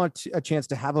if you want a chance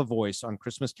to have a voice on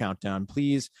Christmas Countdown,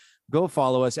 please go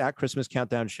follow us at Christmas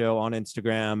Countdown Show on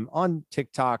Instagram, on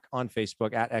TikTok, on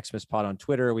Facebook, at XmasPod on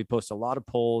Twitter. We post a lot of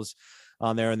polls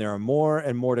on there, and there are more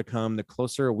and more to come the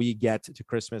closer we get to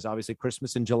Christmas. Obviously,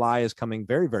 Christmas in July is coming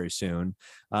very, very soon.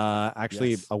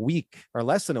 Actually, Yes. a week or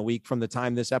less than a week from the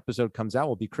time this episode comes out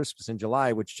will be Christmas in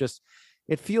July, which just,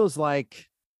 it feels like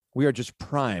we are just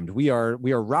primed. We are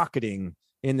rocketing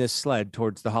in this sled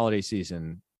towards the holiday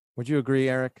season. Would you agree,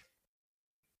 Eric?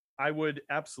 I would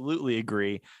absolutely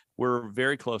agree. We're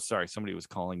very close. Sorry, somebody was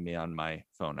calling me on my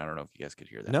phone. I don't know if you guys could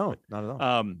hear that. No, not at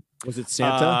all. Was it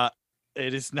Santa?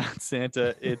 It is not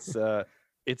Santa.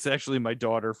 It's actually my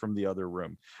daughter from the other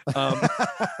room. All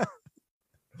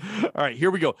right,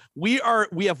 here we go. We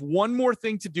have one more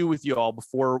thing to do with y'all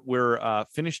before we're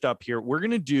finished up here. We're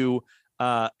gonna do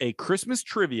a Christmas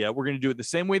trivia. We're going to do it the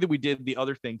same way that we did the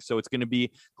other thing. So it's going to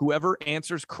be whoever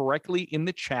answers correctly in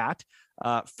the chat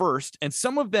first. And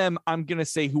some of them, I'm going to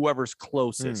say whoever's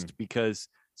closest because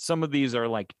some of these are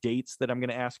like dates that I'm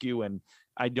going to ask you. And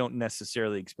I don't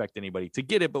necessarily expect anybody to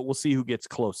get it, but we'll see who gets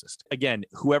closest. Again,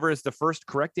 whoever is the first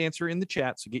correct answer in the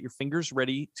chat. So get your fingers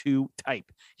ready to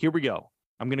type. Here we go.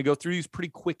 I'm going to go through these pretty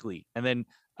quickly. And then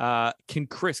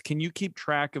can you keep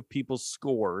track of people's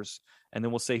scores? And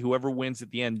then we'll say whoever wins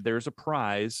at the end, there's a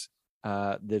prize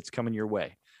that's coming your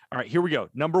way. All right, here we go.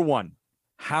 Number 1.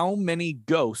 How many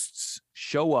ghosts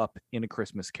show up in A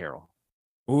Christmas Carol?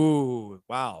 Ooh,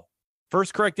 wow.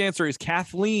 First correct answer is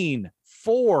Kathleen.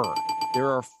 4. There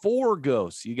are 4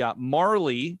 ghosts. You got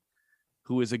Marley,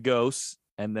 who is a ghost,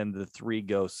 and then the 3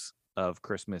 ghosts of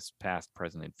Christmas past,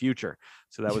 present, and future.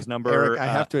 So that was number... Eric, I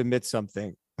have to admit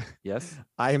something. Yes.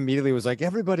 I immediately was like,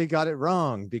 everybody got it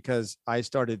wrong because I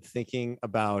started thinking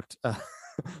about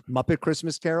Muppet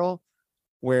Christmas Carol,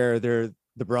 where they're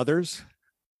the brothers.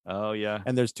 Oh, yeah.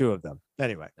 And there's 2 of them.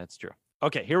 Anyway, that's true.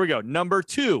 Okay, here we go. Number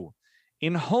 2.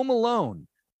 In Home Alone,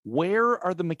 where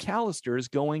are the McAllisters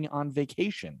going on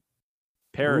vacation?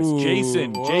 Paris. Ooh,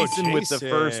 Jason whoa, with the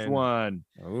first Jason. one.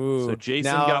 Ooh. So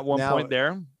Jason Now- got 1 now point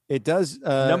there. it does.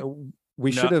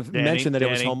 We should have mentioned that it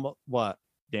was home. What?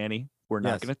 Danny, we're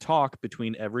not Yes. going to talk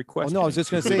between every Oh, question. no, I was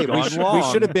just going to say we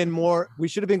should have been more. We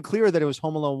should have been clear that it was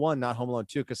Home Alone 1, not Home Alone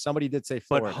 2, because somebody did say But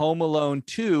Florida. Home Alone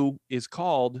 2 is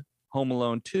called Home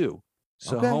Alone 2.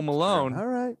 So Okay. Home Alone All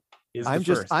right. is I'm the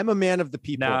just. first. I'm a man of the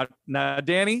people. Now,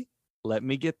 Danny, let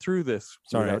me get through this.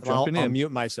 Sorry, without I'll jumping in.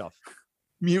 mute myself.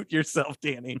 Mute yourself,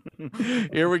 Danny.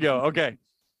 Here we go. Okay.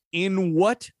 In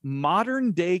what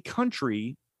modern day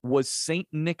country was Saint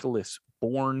Nicholas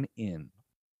born in?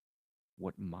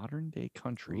 What modern day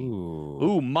country?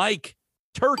 Ooh, Mike.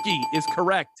 Turkey is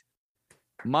correct.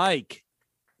 Mike.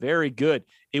 Very good.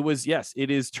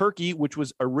 It is Turkey, which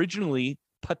was originally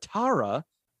Patara,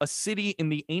 a city in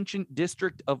the ancient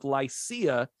district of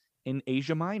Lycia in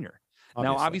Asia Minor.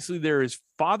 Now, obviously, there is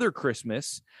Father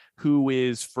Christmas, who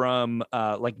is from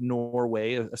like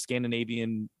Norway, a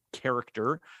Scandinavian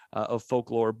character of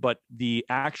folklore, but the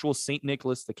actual Saint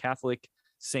Nicholas, the Catholic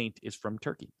saint, is from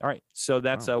Turkey. All right, so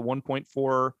that's 1 point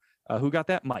for who got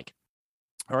that? Mike.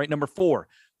 All right, number 4.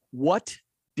 What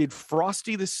did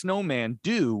Frosty the Snowman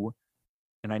do?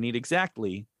 And I need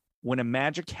exactly when a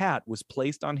magic hat was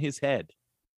placed on his head.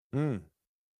 I'm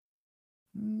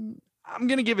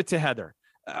going to give it to Heather.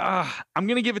 I'm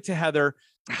going to give it to Heather.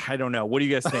 I don't know. What do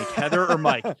you guys think? Heather or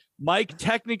Mike? Mike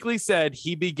technically said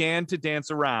he began to dance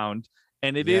around,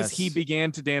 and it is he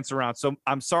began to dance around. So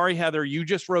I'm sorry, Heather. You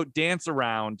just wrote dance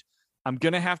around. I'm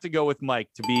going to have to go with Mike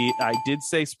to be. I did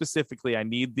say specifically I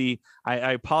need the.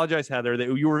 I apologize, Heather,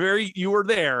 that you were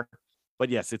there. But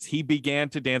yes, it's he began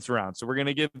to dance around. So we're going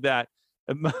to give that.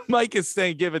 Mike is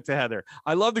saying give it to Heather.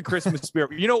 I love the Christmas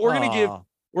spirit. You know, we're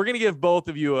going to give both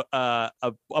of you a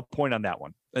point on that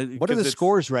one. What are the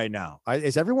scores right now?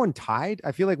 Is everyone tied?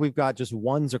 I feel like we've got just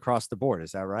ones across the board.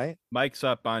 Is that right? Mike's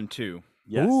up on 2.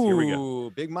 Yes. Ooh, here we go.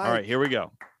 Big Mike. All right, here we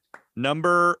go.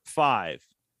 Number 5.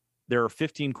 There are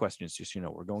 15 questions. Just, you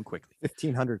know, we're going quickly.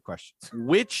 1,500 questions.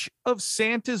 Which of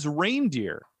Santa's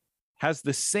reindeer has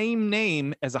the same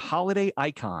name as a holiday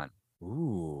icon?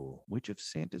 Ooh. Which of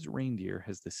Santa's reindeer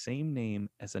has the same name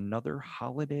as another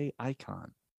holiday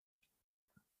icon?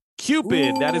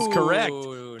 Cupid. That is correct.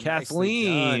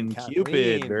 Kathleen.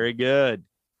 Cupid. Very good.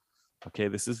 Okay,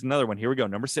 this is another one. Here we go.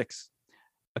 Number 6.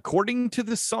 According to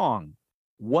the song,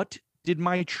 what did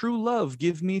my true love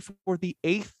give me for the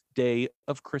 8th day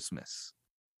of Christmas?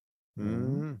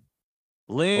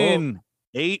 Lynn.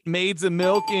 8 maids a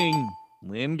milking.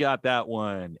 Lynn got that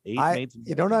one. 8 maids.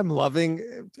 You know what I'm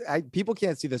loving? People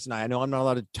can't see this tonight. I know I'm not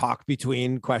allowed to talk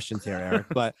between questions here, Eric,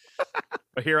 but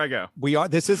here I go.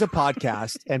 This is a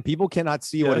podcast and people cannot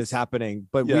see what is happening,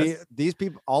 but these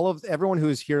people, everyone who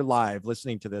is here live,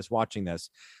 listening to this, watching this,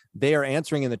 they are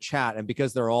answering in the chat. And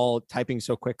because they're all typing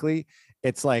so quickly,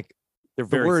 it's like they're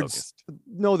very focused.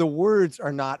 The words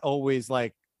are not always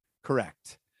like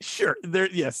correct. Sure. There.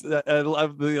 Yes. I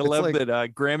love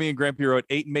that Grammy and Grampy wrote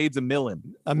 8 maids a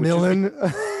million. A million.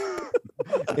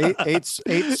 eight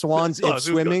swans if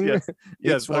swimming. Yes.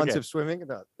 Eight swans Okay. if swimming.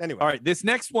 Anyway. All right. This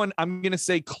next one, I'm going to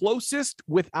say closest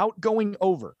without going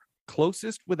over.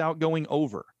 Closest without going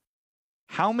over.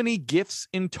 How many gifts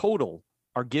in total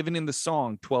are given in the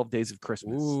song 12 Days of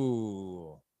Christmas?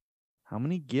 Ooh. How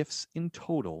many gifts in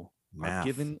total are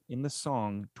given in the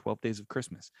song 12 Days of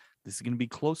Christmas? This is going to be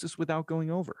closest without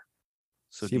going over.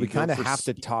 So we kind of have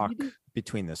to talk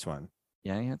between this one.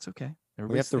 Yeah, it's okay.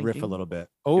 We have to riff a little bit.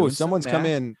 Oh, someone's come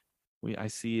in. I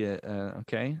see it.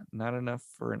 Okay. Not enough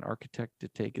for an architect to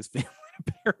take his family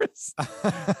to Paris.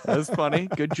 That was funny.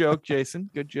 Good joke, Jason.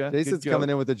 Good joke. Jason's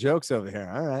coming in with the jokes over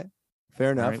here. All right.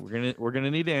 Fair enough. All right, we're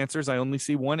gonna need answers. I only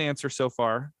see one answer so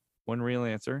far. One real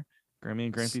answer. Grammy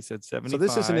and Grampy said 75. So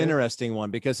this is an interesting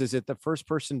one because is it the first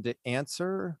person to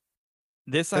answer?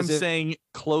 This I'm saying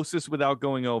closest without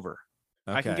going over.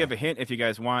 Okay. I can give a hint if you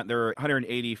guys want. There are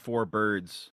 184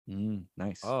 birds.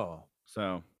 Nice. Oh,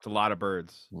 so it's a lot of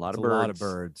birds. A lot of birds.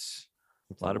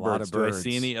 A lot of birds. Do I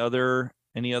see any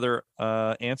other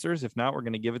answers? If not, we're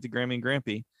going to give it to Grammy and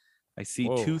Grampy. I see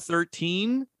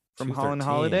 213 from Holland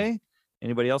Holiday.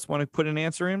 Anybody else want to put an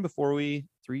answer in before we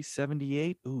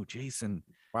 378? Ooh, Jason.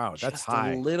 Wow, that's just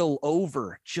high. A little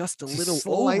over. Just a little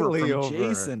slightly over from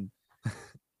Jason.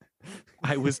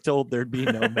 I was told there'd be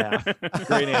no math.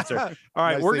 Great answer. All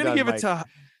right, we're gonna give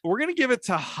it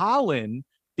to Holland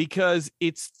because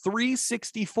it's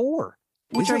 364.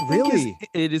 Which I think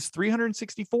it is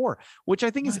 364, which I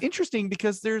think is interesting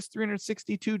because there's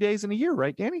 362 days in a year,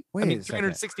 right, Danny? Wait, I mean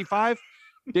 365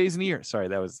 days in a year. Sorry,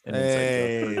 that was an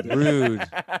inside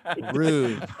joke.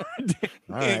 Rude.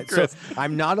 All right, so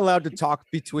I'm not allowed to talk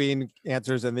between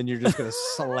answers, and then you're just gonna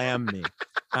slam me.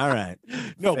 All right,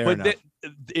 no, but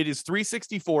it is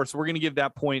 364, so we're gonna give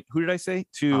that point. Who did I say?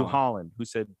 To Holland, who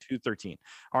said 213.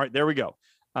 All right, there we go.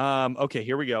 Okay,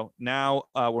 here we go. Now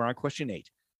we're on question 8.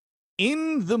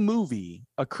 In the movie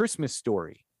A Christmas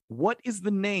Story, what is the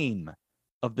name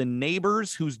of the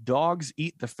neighbors whose dogs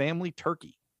eat the family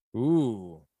turkey?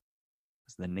 Ooh.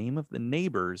 It's the name of the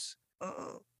neighbors.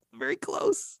 Very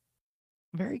close.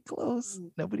 Very close.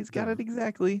 Nobody's got it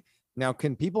exactly. Now,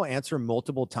 can people answer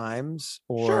multiple times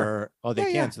or Sure. they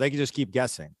can. Yeah. So they can just keep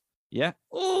guessing. Yeah.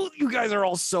 Oh, you guys are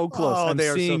all so close. Oh, I'm they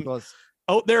are seeing... so close.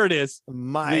 Oh, there it is.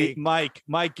 Mike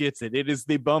gets it. It is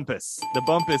the Bumpus. The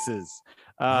Bumpuses.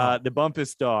 The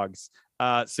Bumpus dogs.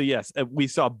 So yes, we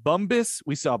saw Bumbus,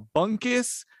 we saw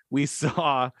Bunkus, we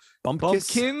saw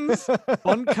Bumpkins,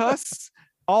 Bunkus,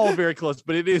 all very close,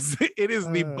 but it is the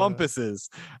Bumpuses.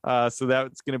 So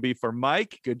that's going to be for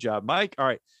Mike. Good job, Mike. All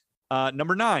right.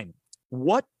 Number 9.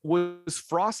 What was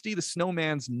Frosty the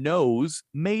Snowman's nose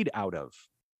made out of?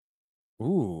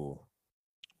 Ooh.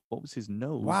 What was his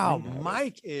nose? Wow, made out of?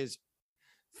 Mike is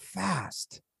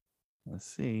fast. Let's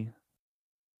see.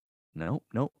 Nope.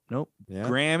 Yeah.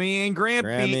 Grammy and Grampy.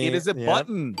 Grammy, It is a yep.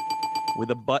 button with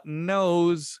a button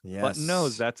nose. Button Yes.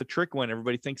 nose. That's a trick one.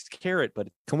 Everybody thinks carrot, but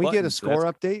it's Can we get a button, so score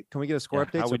that's- update? Can we get a score Yeah,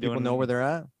 update how so we people doing? know where they're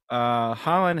at?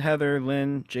 Holland, Heather,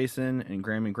 Lynn, Jason, and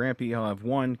Graham and Grampy all have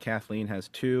 1. Kathleen has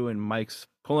 2, and Mike's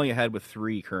pulling ahead with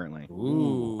 3 currently.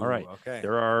 Ooh. All right. Okay.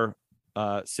 There are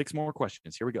 6 more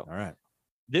questions. Here we go. All right.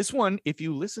 This one, if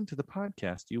you listen to the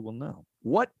podcast, you will know.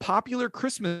 What popular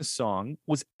Christmas song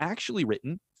was actually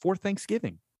written for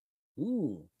Thanksgiving?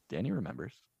 Ooh. Danny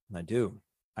remembers. I do.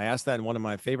 I asked that in one of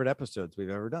my favorite episodes we've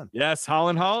ever done. Yes,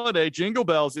 Holland Holiday, Jingle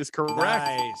Bells is correct.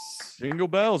 Nice. Jingle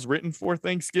Bells, written for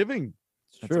Thanksgiving.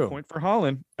 That's true. a point for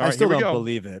Holland. All I right, still here we don't go.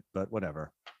 believe it, but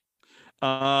whatever.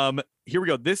 Here we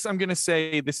go. This I'm gonna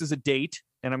say this is a date,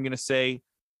 and I'm gonna say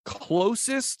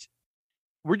closest.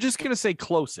 We're just gonna say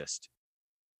closest.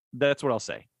 That's what I'll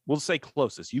say. We'll say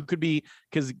closest. You could be,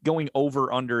 because going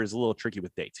over under is a little tricky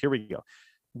with dates. Here we go.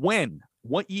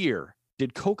 What year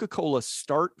did Coca-Cola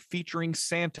start featuring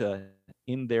Santa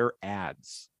in their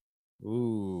ads?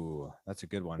 Ooh, that's a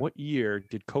good one. What year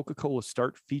did Coca-Cola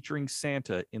start featuring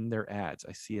Santa in their ads?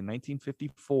 I see in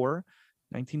 1954,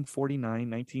 1949,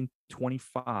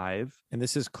 1925. And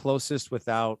this is closest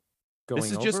without going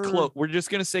This is over? just close. We're just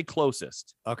going to say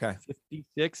closest. Okay.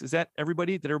 56. Is that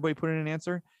everybody? Did everybody put in an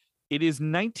answer? It is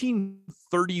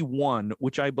 1931,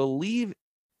 which I believe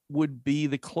would be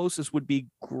the closest would be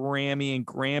Grammy and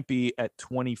Grampy at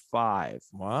 25.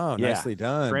 Wow, Yeah. nicely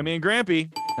done. Grammy and Grampy,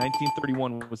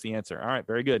 1931 was the answer. All right,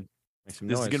 very good. Make some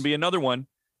This is noise. going to be another one.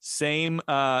 Same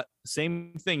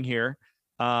thing here.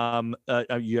 You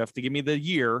have to give me the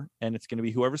year, and it's going to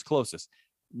be whoever's closest.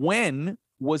 When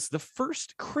was the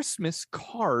first Christmas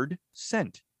card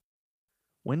sent?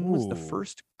 When was the Ooh.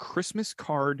 first Christmas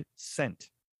card sent?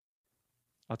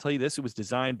 I'll tell you this. It was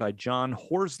designed by John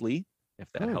Horsley, if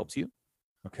that helps you.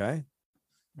 Okay.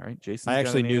 All right, Jason. I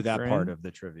actually knew that part of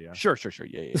the trivia. Sure.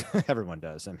 Yeah. Everyone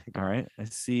does. I mean, All right. I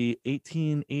see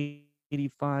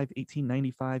 1885,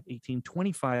 1895,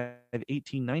 1825,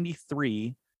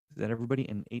 1893. Is that everybody?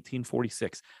 In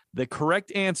 1846. The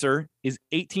correct answer is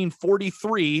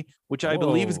 1843, which I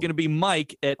believe is Whoa. going to be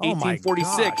Mike at Oh my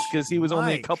 1846 gosh, because he was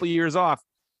only a Mike. couple years off.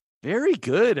 Very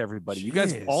good, everybody. You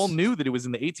guys Jeez. all knew that it was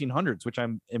in the 1800s, which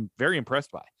I'm very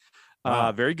impressed by.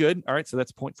 Wow. Very good. All right. So that's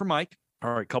a point for Mike.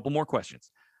 All right. Couple more questions.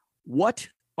 What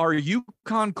are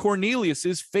Yukon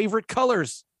Cornelius's favorite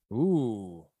colors?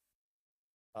 Ooh.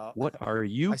 What are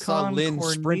Yukon I saw Lynn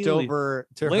sprint Cornelius- over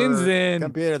to Lynn's her in.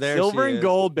 computer. There Silver she and is.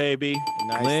 gold, baby.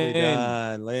 Nicely Lynn.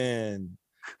 done, Lynn.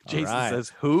 All Jason right.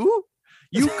 says, who?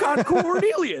 Yukon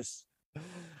Cornelius.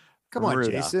 Come on,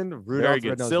 Rudolph. Jason. Very Rudolph good.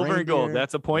 Red-Nosed Silver and gold. Reindeer.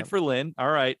 That's a point Yep. for Lynn. All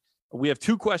right. We have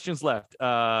 2 questions left.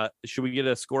 Should we get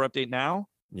a score update now?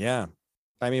 Yeah.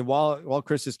 I mean, while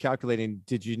Chris is calculating,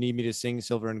 did you need me to sing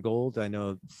Silver and Gold? I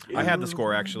know. I have the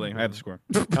score, actually. I have the score.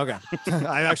 Okay.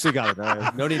 I actually got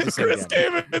it. No need to sing Chris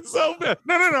again. gave it so bad.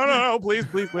 No.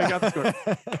 Please. We got the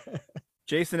score.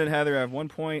 Jason and Heather have 1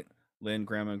 point. Lynn,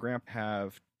 Grandma, and Gramp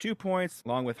have 2 points,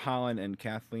 along with Holland and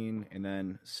Kathleen. And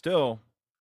then still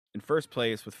in first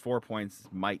place with 4 points,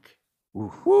 Mike.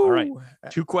 All right.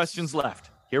 2 questions left.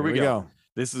 Here we we go. go.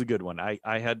 This is a good one. I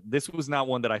had this was not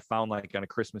one that I found like on a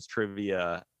Christmas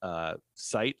trivia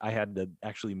site. I had to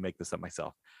actually make this up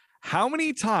myself. How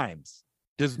many times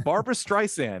does Barbara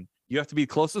Streisand, you have to be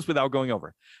closest without going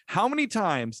over. How many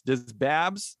times does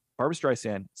Barbara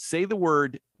Streisand, say the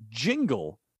word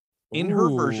jingle in her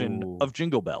version Ooh. of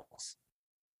Jingle Bells?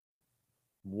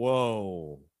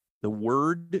 Whoa. The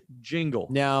word jingle.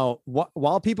 Now,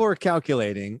 while people are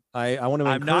calculating, I want to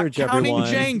I'm not encourage counting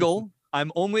everyone. jangle.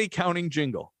 I'm only counting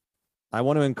jingle. I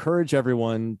want to encourage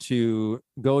everyone to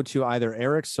go to either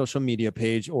Eric's social media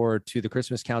page or to the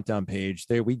Christmas Countdown page.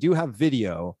 There, we do have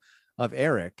video of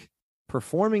Eric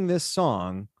performing this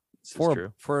song This is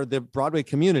true. for the Broadway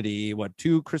community. What,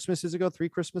 3 Christmases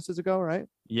ago, right?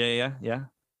 Yeah.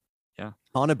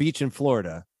 On a beach in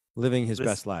Florida, living his This-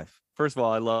 best life. First of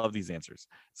all, I love these answers.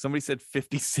 Somebody said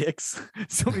 56.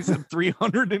 Somebody said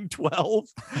 312.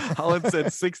 Holland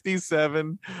said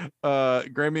 67.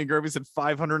 Grammy and Grammy said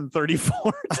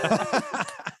 534.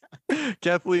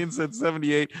 Kathleen said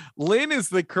 78. Lynn is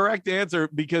the correct answer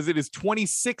because it is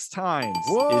 26 times. And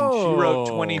she wrote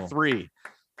Whoa. 23.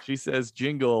 She says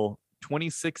jingle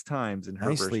 26 times in her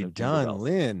version Nicely of Jingle done, Bells.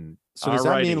 Lynn. So does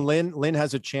that Alrighty. mean Lynn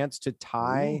has a chance to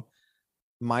tie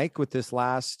Mike with this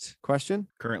last question?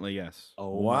 Currently, yes.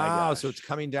 Oh, my wow. gosh. So it's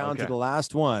coming down to Okay. the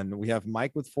last one. We have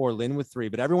Mike with 4, Lynn with 3,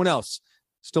 but everyone else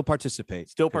still participate.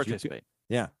 Still 'cause you- participate.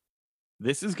 Yeah.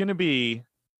 This is going to be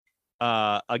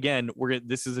again,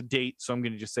 this is a date, so I'm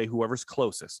going to just say whoever's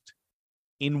closest.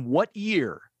 In what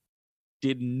year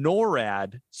did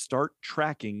NORAD start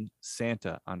tracking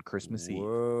Santa on Christmas Eve?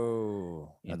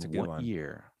 Whoa, that's a good what one.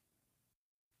 year?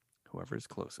 Whoever is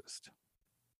closest.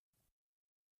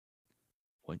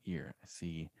 What year? I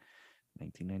see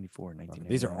 1994, 1999.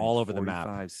 These are all over the map.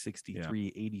 45,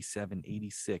 63, 87,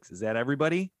 86. Is that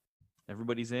everybody?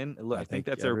 Everybody's in? Look, I think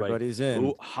that's everybody. Everybody's in.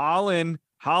 Ooh, Holland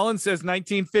says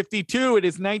 1952. It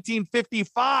is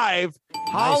 1955.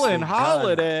 Holland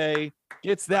Holiday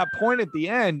gets that point at the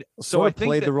end. So I think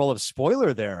played the role of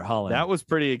spoiler there, Holland. that was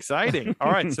pretty exciting.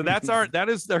 All right, so that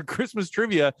is our Christmas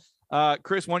trivia.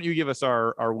 Chris, why don't you give us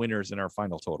our winners and our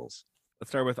final totals?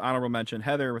 Let's start with honorable mention.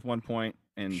 Heather with 1 point,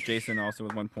 and Jason also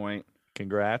with 1 point.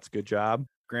 Congrats, good job.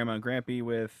 Grandma and Grampy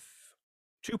with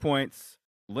 2 points.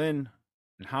 Lynn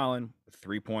and Holland with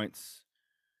 3 points.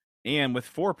 And with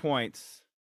 4 points,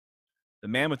 the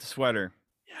man with the sweater.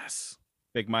 Yes.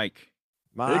 Big Mike.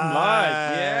 Big Mike.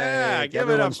 Yeah, give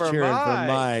it up for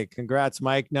Mike. Congrats,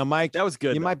 Mike. Now, Mike, that was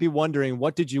good. You might be wondering,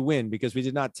 what did you win? Because we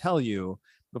did not tell you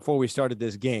before we started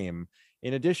this game.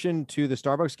 In addition to the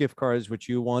Starbucks gift cards, which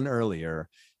you won earlier,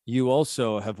 you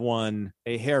also have won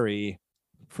a Harry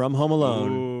from Home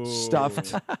Alone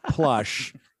stuffed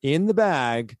plush in the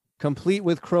bag, complete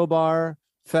with crowbar,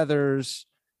 feathers,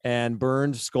 and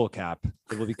burned skull cap.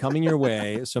 It will be coming your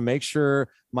way. So make sure,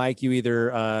 Mike, you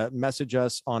either message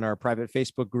us on our private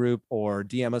Facebook group or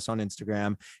DM us on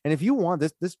Instagram. And if you want,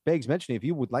 this begs mentioning, if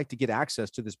you would like to get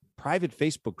access to this private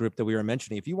Facebook group that we were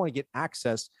mentioning, if you want to get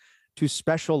access to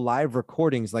special live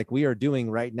recordings like we are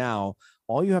doing right now,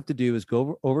 all you have to do is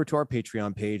go over to our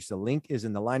Patreon page. The link is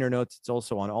in the liner notes. It's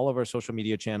also on all of our social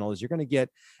media channels. You're going to get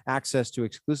access to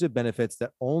exclusive benefits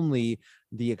that only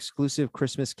the exclusive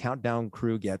Christmas Countdown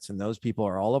crew gets. And those people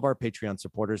are all of our Patreon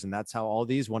supporters. And that's how all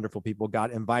these wonderful people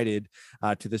got invited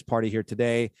to this party here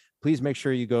today. Please make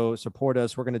sure you go support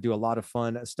us. We're going to do a lot of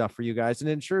fun stuff for you guys, and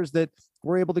it ensures that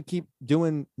we're able to keep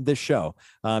doing this show.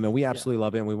 And we absolutely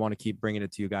love it. And we want to keep bringing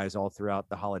it to you guys all throughout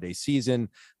the holiday season.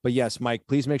 But yes, Mike,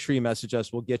 please make sure you message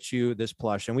us. We'll get you this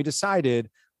plush. And we decided,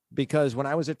 because when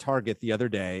I was at Target the other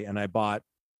day and I bought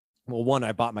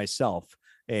myself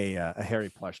a Harry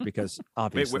plush, because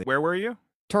obviously. Wait, where were you?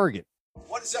 Target.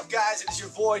 What is up, guys? It is your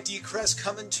boy D. Chris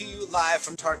coming to you live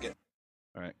from Target.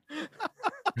 All right.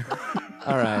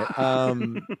 All right.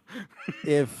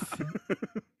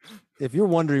 If you're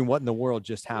wondering what in the world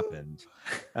just happened,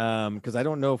 because I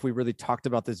don't know if we really talked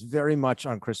about this very much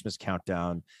on Christmas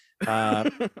Countdown.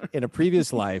 In a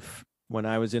previous life, when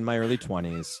I was in my early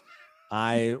 20s,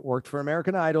 I worked for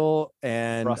American Idol,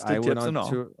 and I went on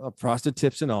to Frosted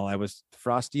Tips and all. I was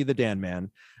Frosty the Dan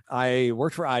Man. I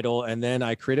worked for Idol, and then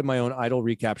I created my own Idol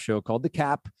recap show called The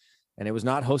Cap. And it was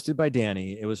not hosted by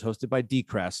Danny. It was hosted by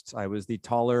Decrest. I was the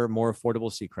taller, more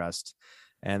affordable Seacrest.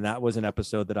 And that was an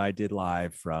episode that I did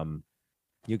live from,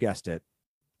 you guessed it,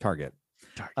 Target.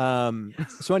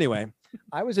 So anyway,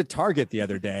 I was at Target the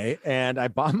other day and I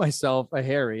bought myself a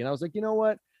Harry. And I was like, you know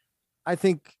what? I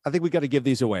think we got to give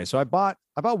these away. So I bought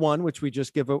one, which we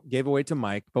just gave away to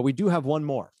Mike, but we do have one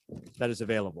more that is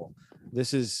available.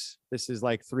 This is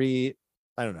like three.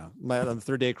 I don't know. On the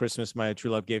third day of Christmas, my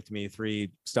true love gave to me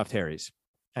 3 stuffed Harrys.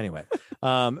 Anyway,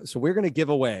 so we're going to give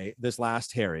away this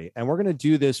last Harry, and we're going to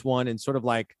do this one in sort of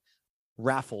like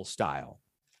raffle style.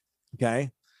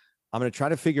 Okay. I'm going to try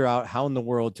to figure out how in the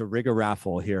world to rig a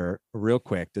raffle here real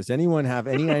quick. Does anyone have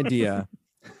any idea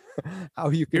how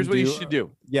you can Here's what you should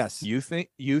do. Yes. You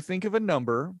think of a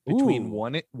number between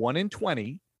 1 and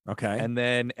 20. Okay. And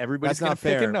then everybody's going to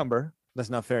pick a number. That's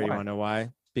not fair. Why? You want to know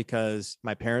why? Because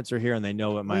my parents are here and they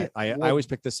know what I always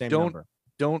pick the same number.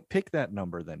 Don't pick that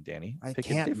number then, Danny. I Pick a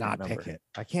can't different not number. pick it.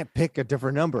 I can't pick a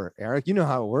different number, Eric. You know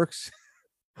how it works.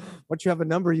 Once you have a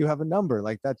number, you have a number.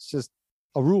 Like, that's just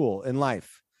a rule in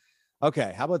life.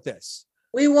 Okay, how about this?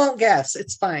 We won't guess.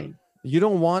 It's fine. You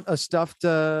don't want a stuffed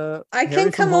I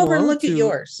can come over and look at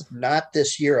yours. Not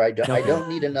this year. I don't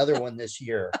need another one this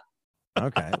year.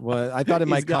 Okay. Well, I thought it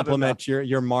might complement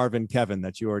your Marvin Kevin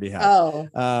that you already have. Oh,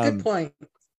 good point.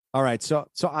 All right. So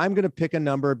I'm going to pick a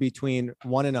number between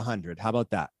 1 and 100. How about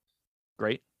that?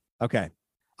 Great. Okay.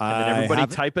 And then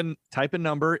everybody type a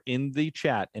number in the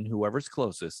chat, and whoever's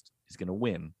closest is going to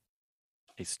win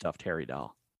a stuffed Harry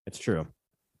doll. It's true.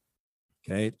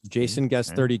 Okay. Jason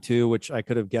guessed 32, which I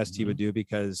could have guessed he would do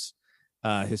because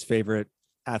his favorite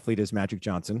athlete is Magic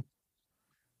Johnson.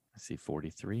 I see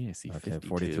 43. I see 52.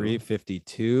 43,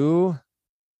 52.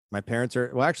 My parents are,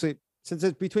 well, actually, since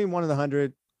it's between 1 and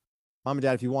 100, Mom and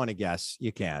Dad, if you want to guess,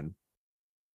 you can.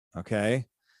 Okay.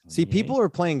 See, people are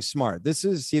playing smart. This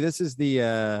is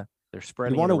the, they're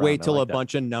spreading. You want to wait till like a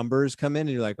bunch of numbers come in and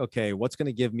you're like, okay, what's going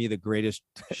to give me the greatest?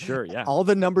 Sure. Yeah. All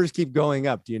the numbers keep going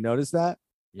up. Do you notice that?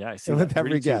 Yeah, I see. With that.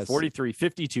 every 32, guess. 43,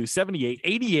 52, 78,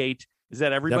 88. Is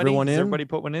that everybody? Everyone Does in? everybody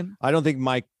put one in? I don't think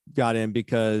Mike got in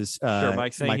because Sure,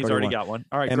 Mike's saying he's already won. got one.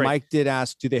 All right, And great. Mike did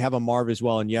ask, do they have a Marv as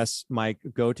well? And yes, Mike,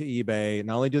 go to eBay.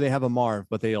 Not only do they have a Marv,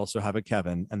 but they also have a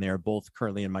Kevin, and they are both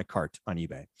currently in my cart on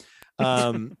eBay. Okay,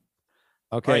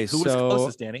 All right, who was so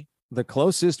closest, Danny? the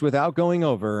closest without going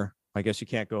over, I guess you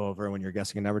can't go over when you're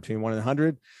guessing a number between 1 and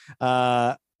 100,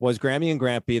 was Grammy and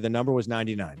Grampy. The number was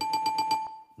 99.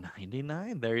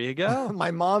 99. There you go.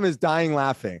 My mom is dying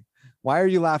laughing. Why are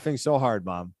you laughing so hard,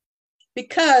 Mom?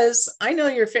 Because I know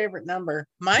your favorite number.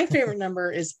 My favorite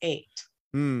number is 8.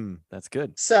 That's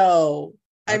good. So,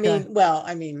 Okay.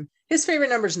 I mean, his favorite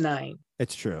number is 9.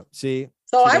 It's true. See?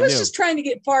 So See, I they was knew. just trying to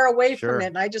get far away Sure. from it,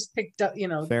 and I just picked up,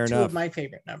 Fair 2 enough. of my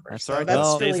favorite numbers. That's So all right. that's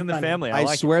That stays really in the funny. family. I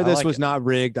like swear it. I this like was it. not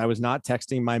rigged. I was not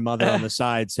texting my mother on the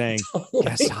side saying,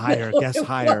 guess higher, No, guess it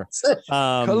higher.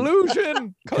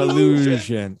 Collusion.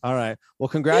 Collusion. All right. Well,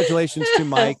 congratulations to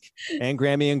Mike and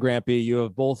Grammy and Grampy. You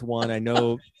have both won. I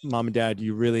know, Mom and Dad,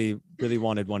 you really, really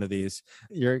wanted one of these.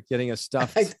 You're getting a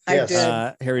stuffed I did.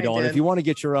 Harry I doll. And if did. you want to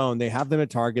get your own, they have them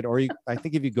at Target, or I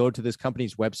think if you go to this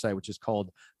company's website, which is called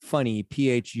Funny,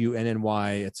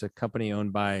 Phunny, it's a company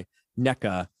owned by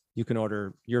NECA. You can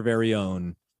order your very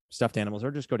own stuffed animals,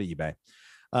 or just go to eBay.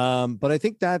 But I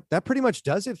think that pretty much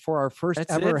does it for our first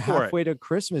That's ever it for it. halfway to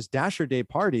Christmas Dasher Day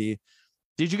party.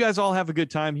 Did you guys all have a good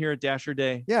time here at Dasher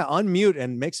Day? Yeah, unmute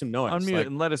and make some noise. Unmute Like,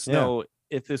 and let us yeah. know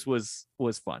if this was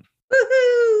fun.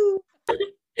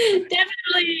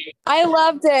 Definitely. I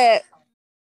loved it.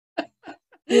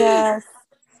 Yes.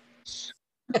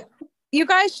 You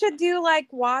guys should do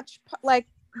watch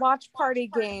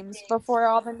party games before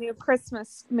all the new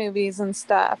Christmas movies and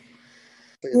stuff.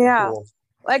 Yeah. Cool.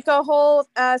 Like a whole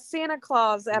Santa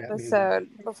Claus episode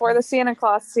before the Santa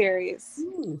Claus series.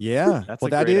 Yeah, That's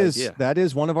well, a great idea. that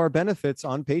is one of our benefits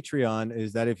on Patreon,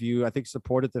 is that if you, I think,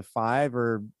 support at the 5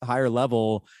 or higher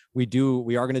level, we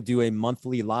are going to do a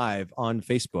monthly live on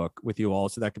Facebook with you all.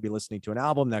 So that could be listening to an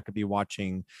album, that could be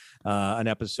watching an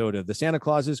episode of the Santa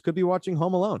Clauses, could be watching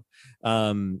Home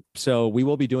Alone. So we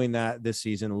will be doing that this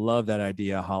season. Love that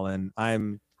idea, Holland.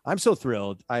 I'm so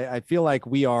thrilled. I feel like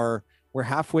we're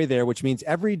halfway there, which means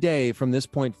every day from this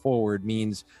point forward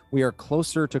means we are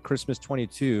closer to Christmas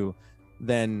 22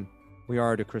 than we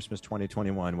are to Christmas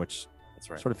 2021, which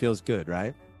sort of feels good,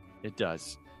 right? It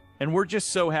does. And we're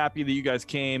just so happy that you guys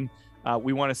came.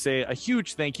 We want to say a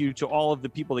huge thank you to all of the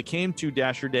people that came to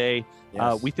Dasher Day.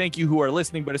 Yes. We thank you who are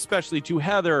listening, but especially to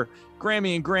Heather,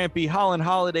 Grammy and Grampy, Holland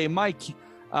Holiday, Mike,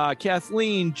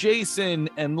 Kathleen, Jason,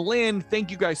 and Lynn.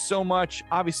 Thank you guys so much.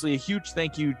 Obviously, a huge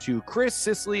thank you to Chris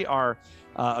Sisley, our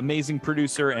amazing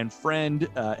producer and friend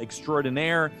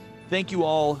extraordinaire. Thank you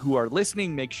all who are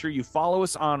listening. Make sure you follow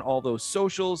us on all those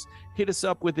socials. Hit us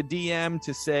up with a DM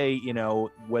to say,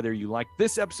 whether you like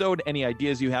this episode, any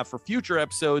ideas you have for future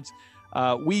episodes.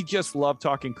 We just love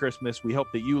talking Christmas. We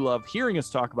hope that you love hearing us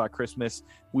talk about Christmas.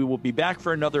 We will be back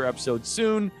for another episode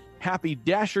soon. Happy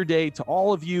Dasher Day to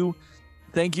all of you.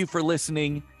 Thank you for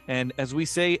listening. And as we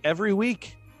say every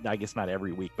week, I guess not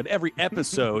every week, but every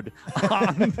episode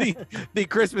on the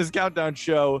Christmas Countdown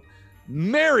Show,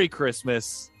 Merry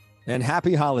Christmas. And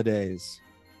happy holidays.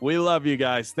 We love you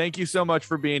guys. Thank you so much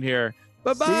for being here.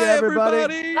 Bye-bye, See ya, everybody.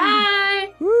 everybody.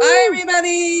 Bye. Bye,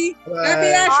 everybody. Bye. Happy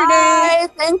Asher Day.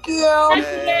 Bye. Thank you. Happy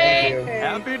day.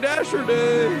 Happy Dasher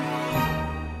Day.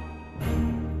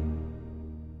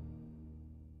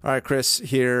 All right, Chris,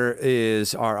 here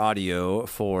is our audio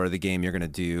for the game you're going to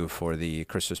do for the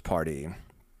Christmas party.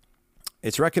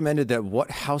 It's recommended that what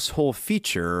household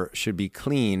feature should be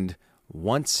cleaned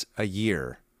once a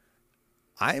year?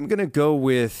 I am going to go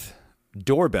with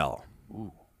doorbell.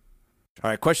 Ooh. All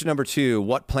right, question number 2.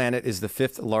 What planet is the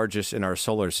 5th largest in our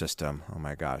solar system? Oh,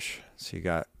 my gosh. So you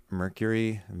got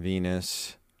Mercury,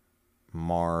 Venus,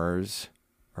 Mars,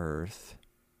 Earth.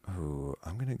 Ooh,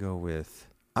 I'm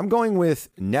going with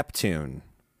Neptune.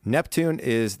 Neptune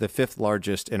is the 5th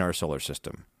largest in our solar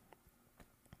system.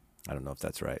 I don't know if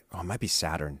that's right. Oh, it might be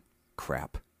Saturn.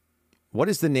 Crap. What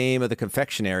is the name of the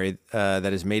confectionery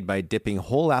that is made by dipping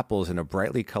whole apples in a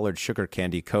brightly colored sugar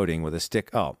candy coating with a stick?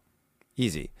 Oh,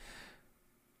 easy.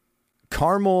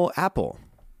 Caramel apple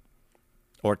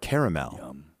or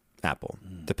caramel apple,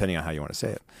 depending on how you want to say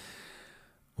it.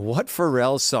 What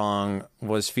Pharrell song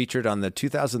was featured on the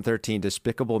 2013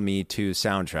 Despicable Me 2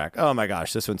 soundtrack? Oh my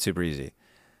gosh, this one's super easy.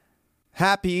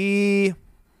 Happy.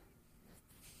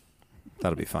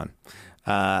 That'll be fun.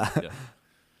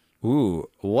 Ooh,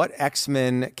 what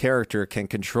X-Men character can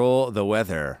control the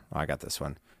weather? Oh, I got this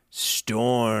one.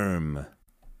 Storm.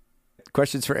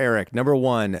 Questions for Eric. Number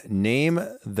 1, name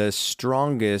the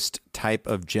strongest type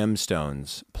of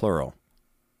gemstones, plural.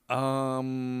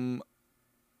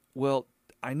 Well,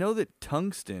 I know that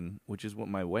tungsten, which is what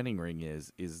my wedding ring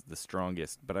is the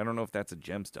strongest, but I don't know if that's a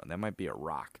gemstone. That might be a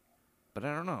rock, but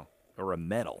I don't know. Or a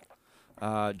metal.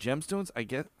 Gemstones, I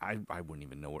guess, I wouldn't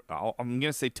even know. I'm going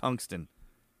to say tungsten.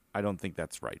 I don't think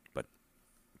that's right, but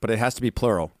it has to be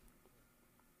plural.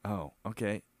 Oh,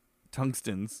 okay.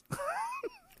 Tungstens.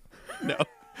 No.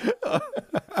 Is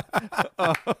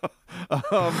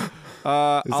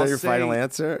that your final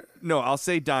answer? No, I'll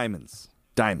say diamonds.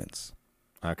 Diamonds.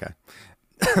 Okay.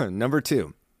 Number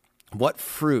 2. What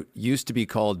fruit used to be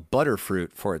called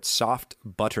butterfruit for its soft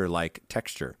butter-like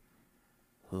texture?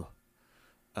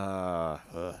 I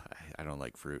don't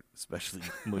like fruit, especially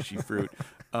mushy fruit.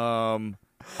 I'll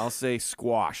say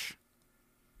squash.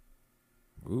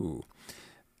 Ooh.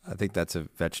 I think that's a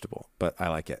vegetable, but I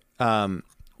like it.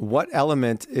 What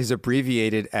element is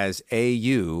abbreviated as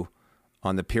AU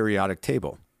on the periodic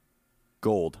table?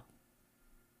 Gold.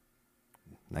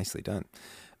 Nicely done.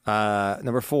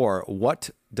 Number 4,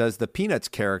 what does the Peanuts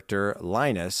character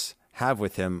Linus have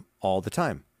with him all the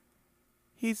time?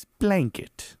 His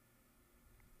blanket.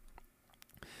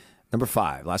 Number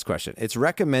 5, last question. It's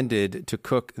recommended to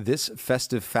cook this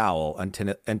festive fowl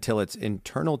until its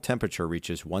internal temperature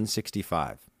reaches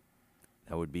 165.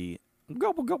 That would be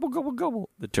gobble, gobble, gobble, gobble,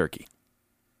 the turkey.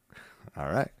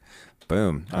 All right.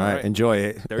 Boom. All right. Enjoy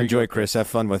it. Enjoy, Chris. Have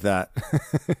fun with that.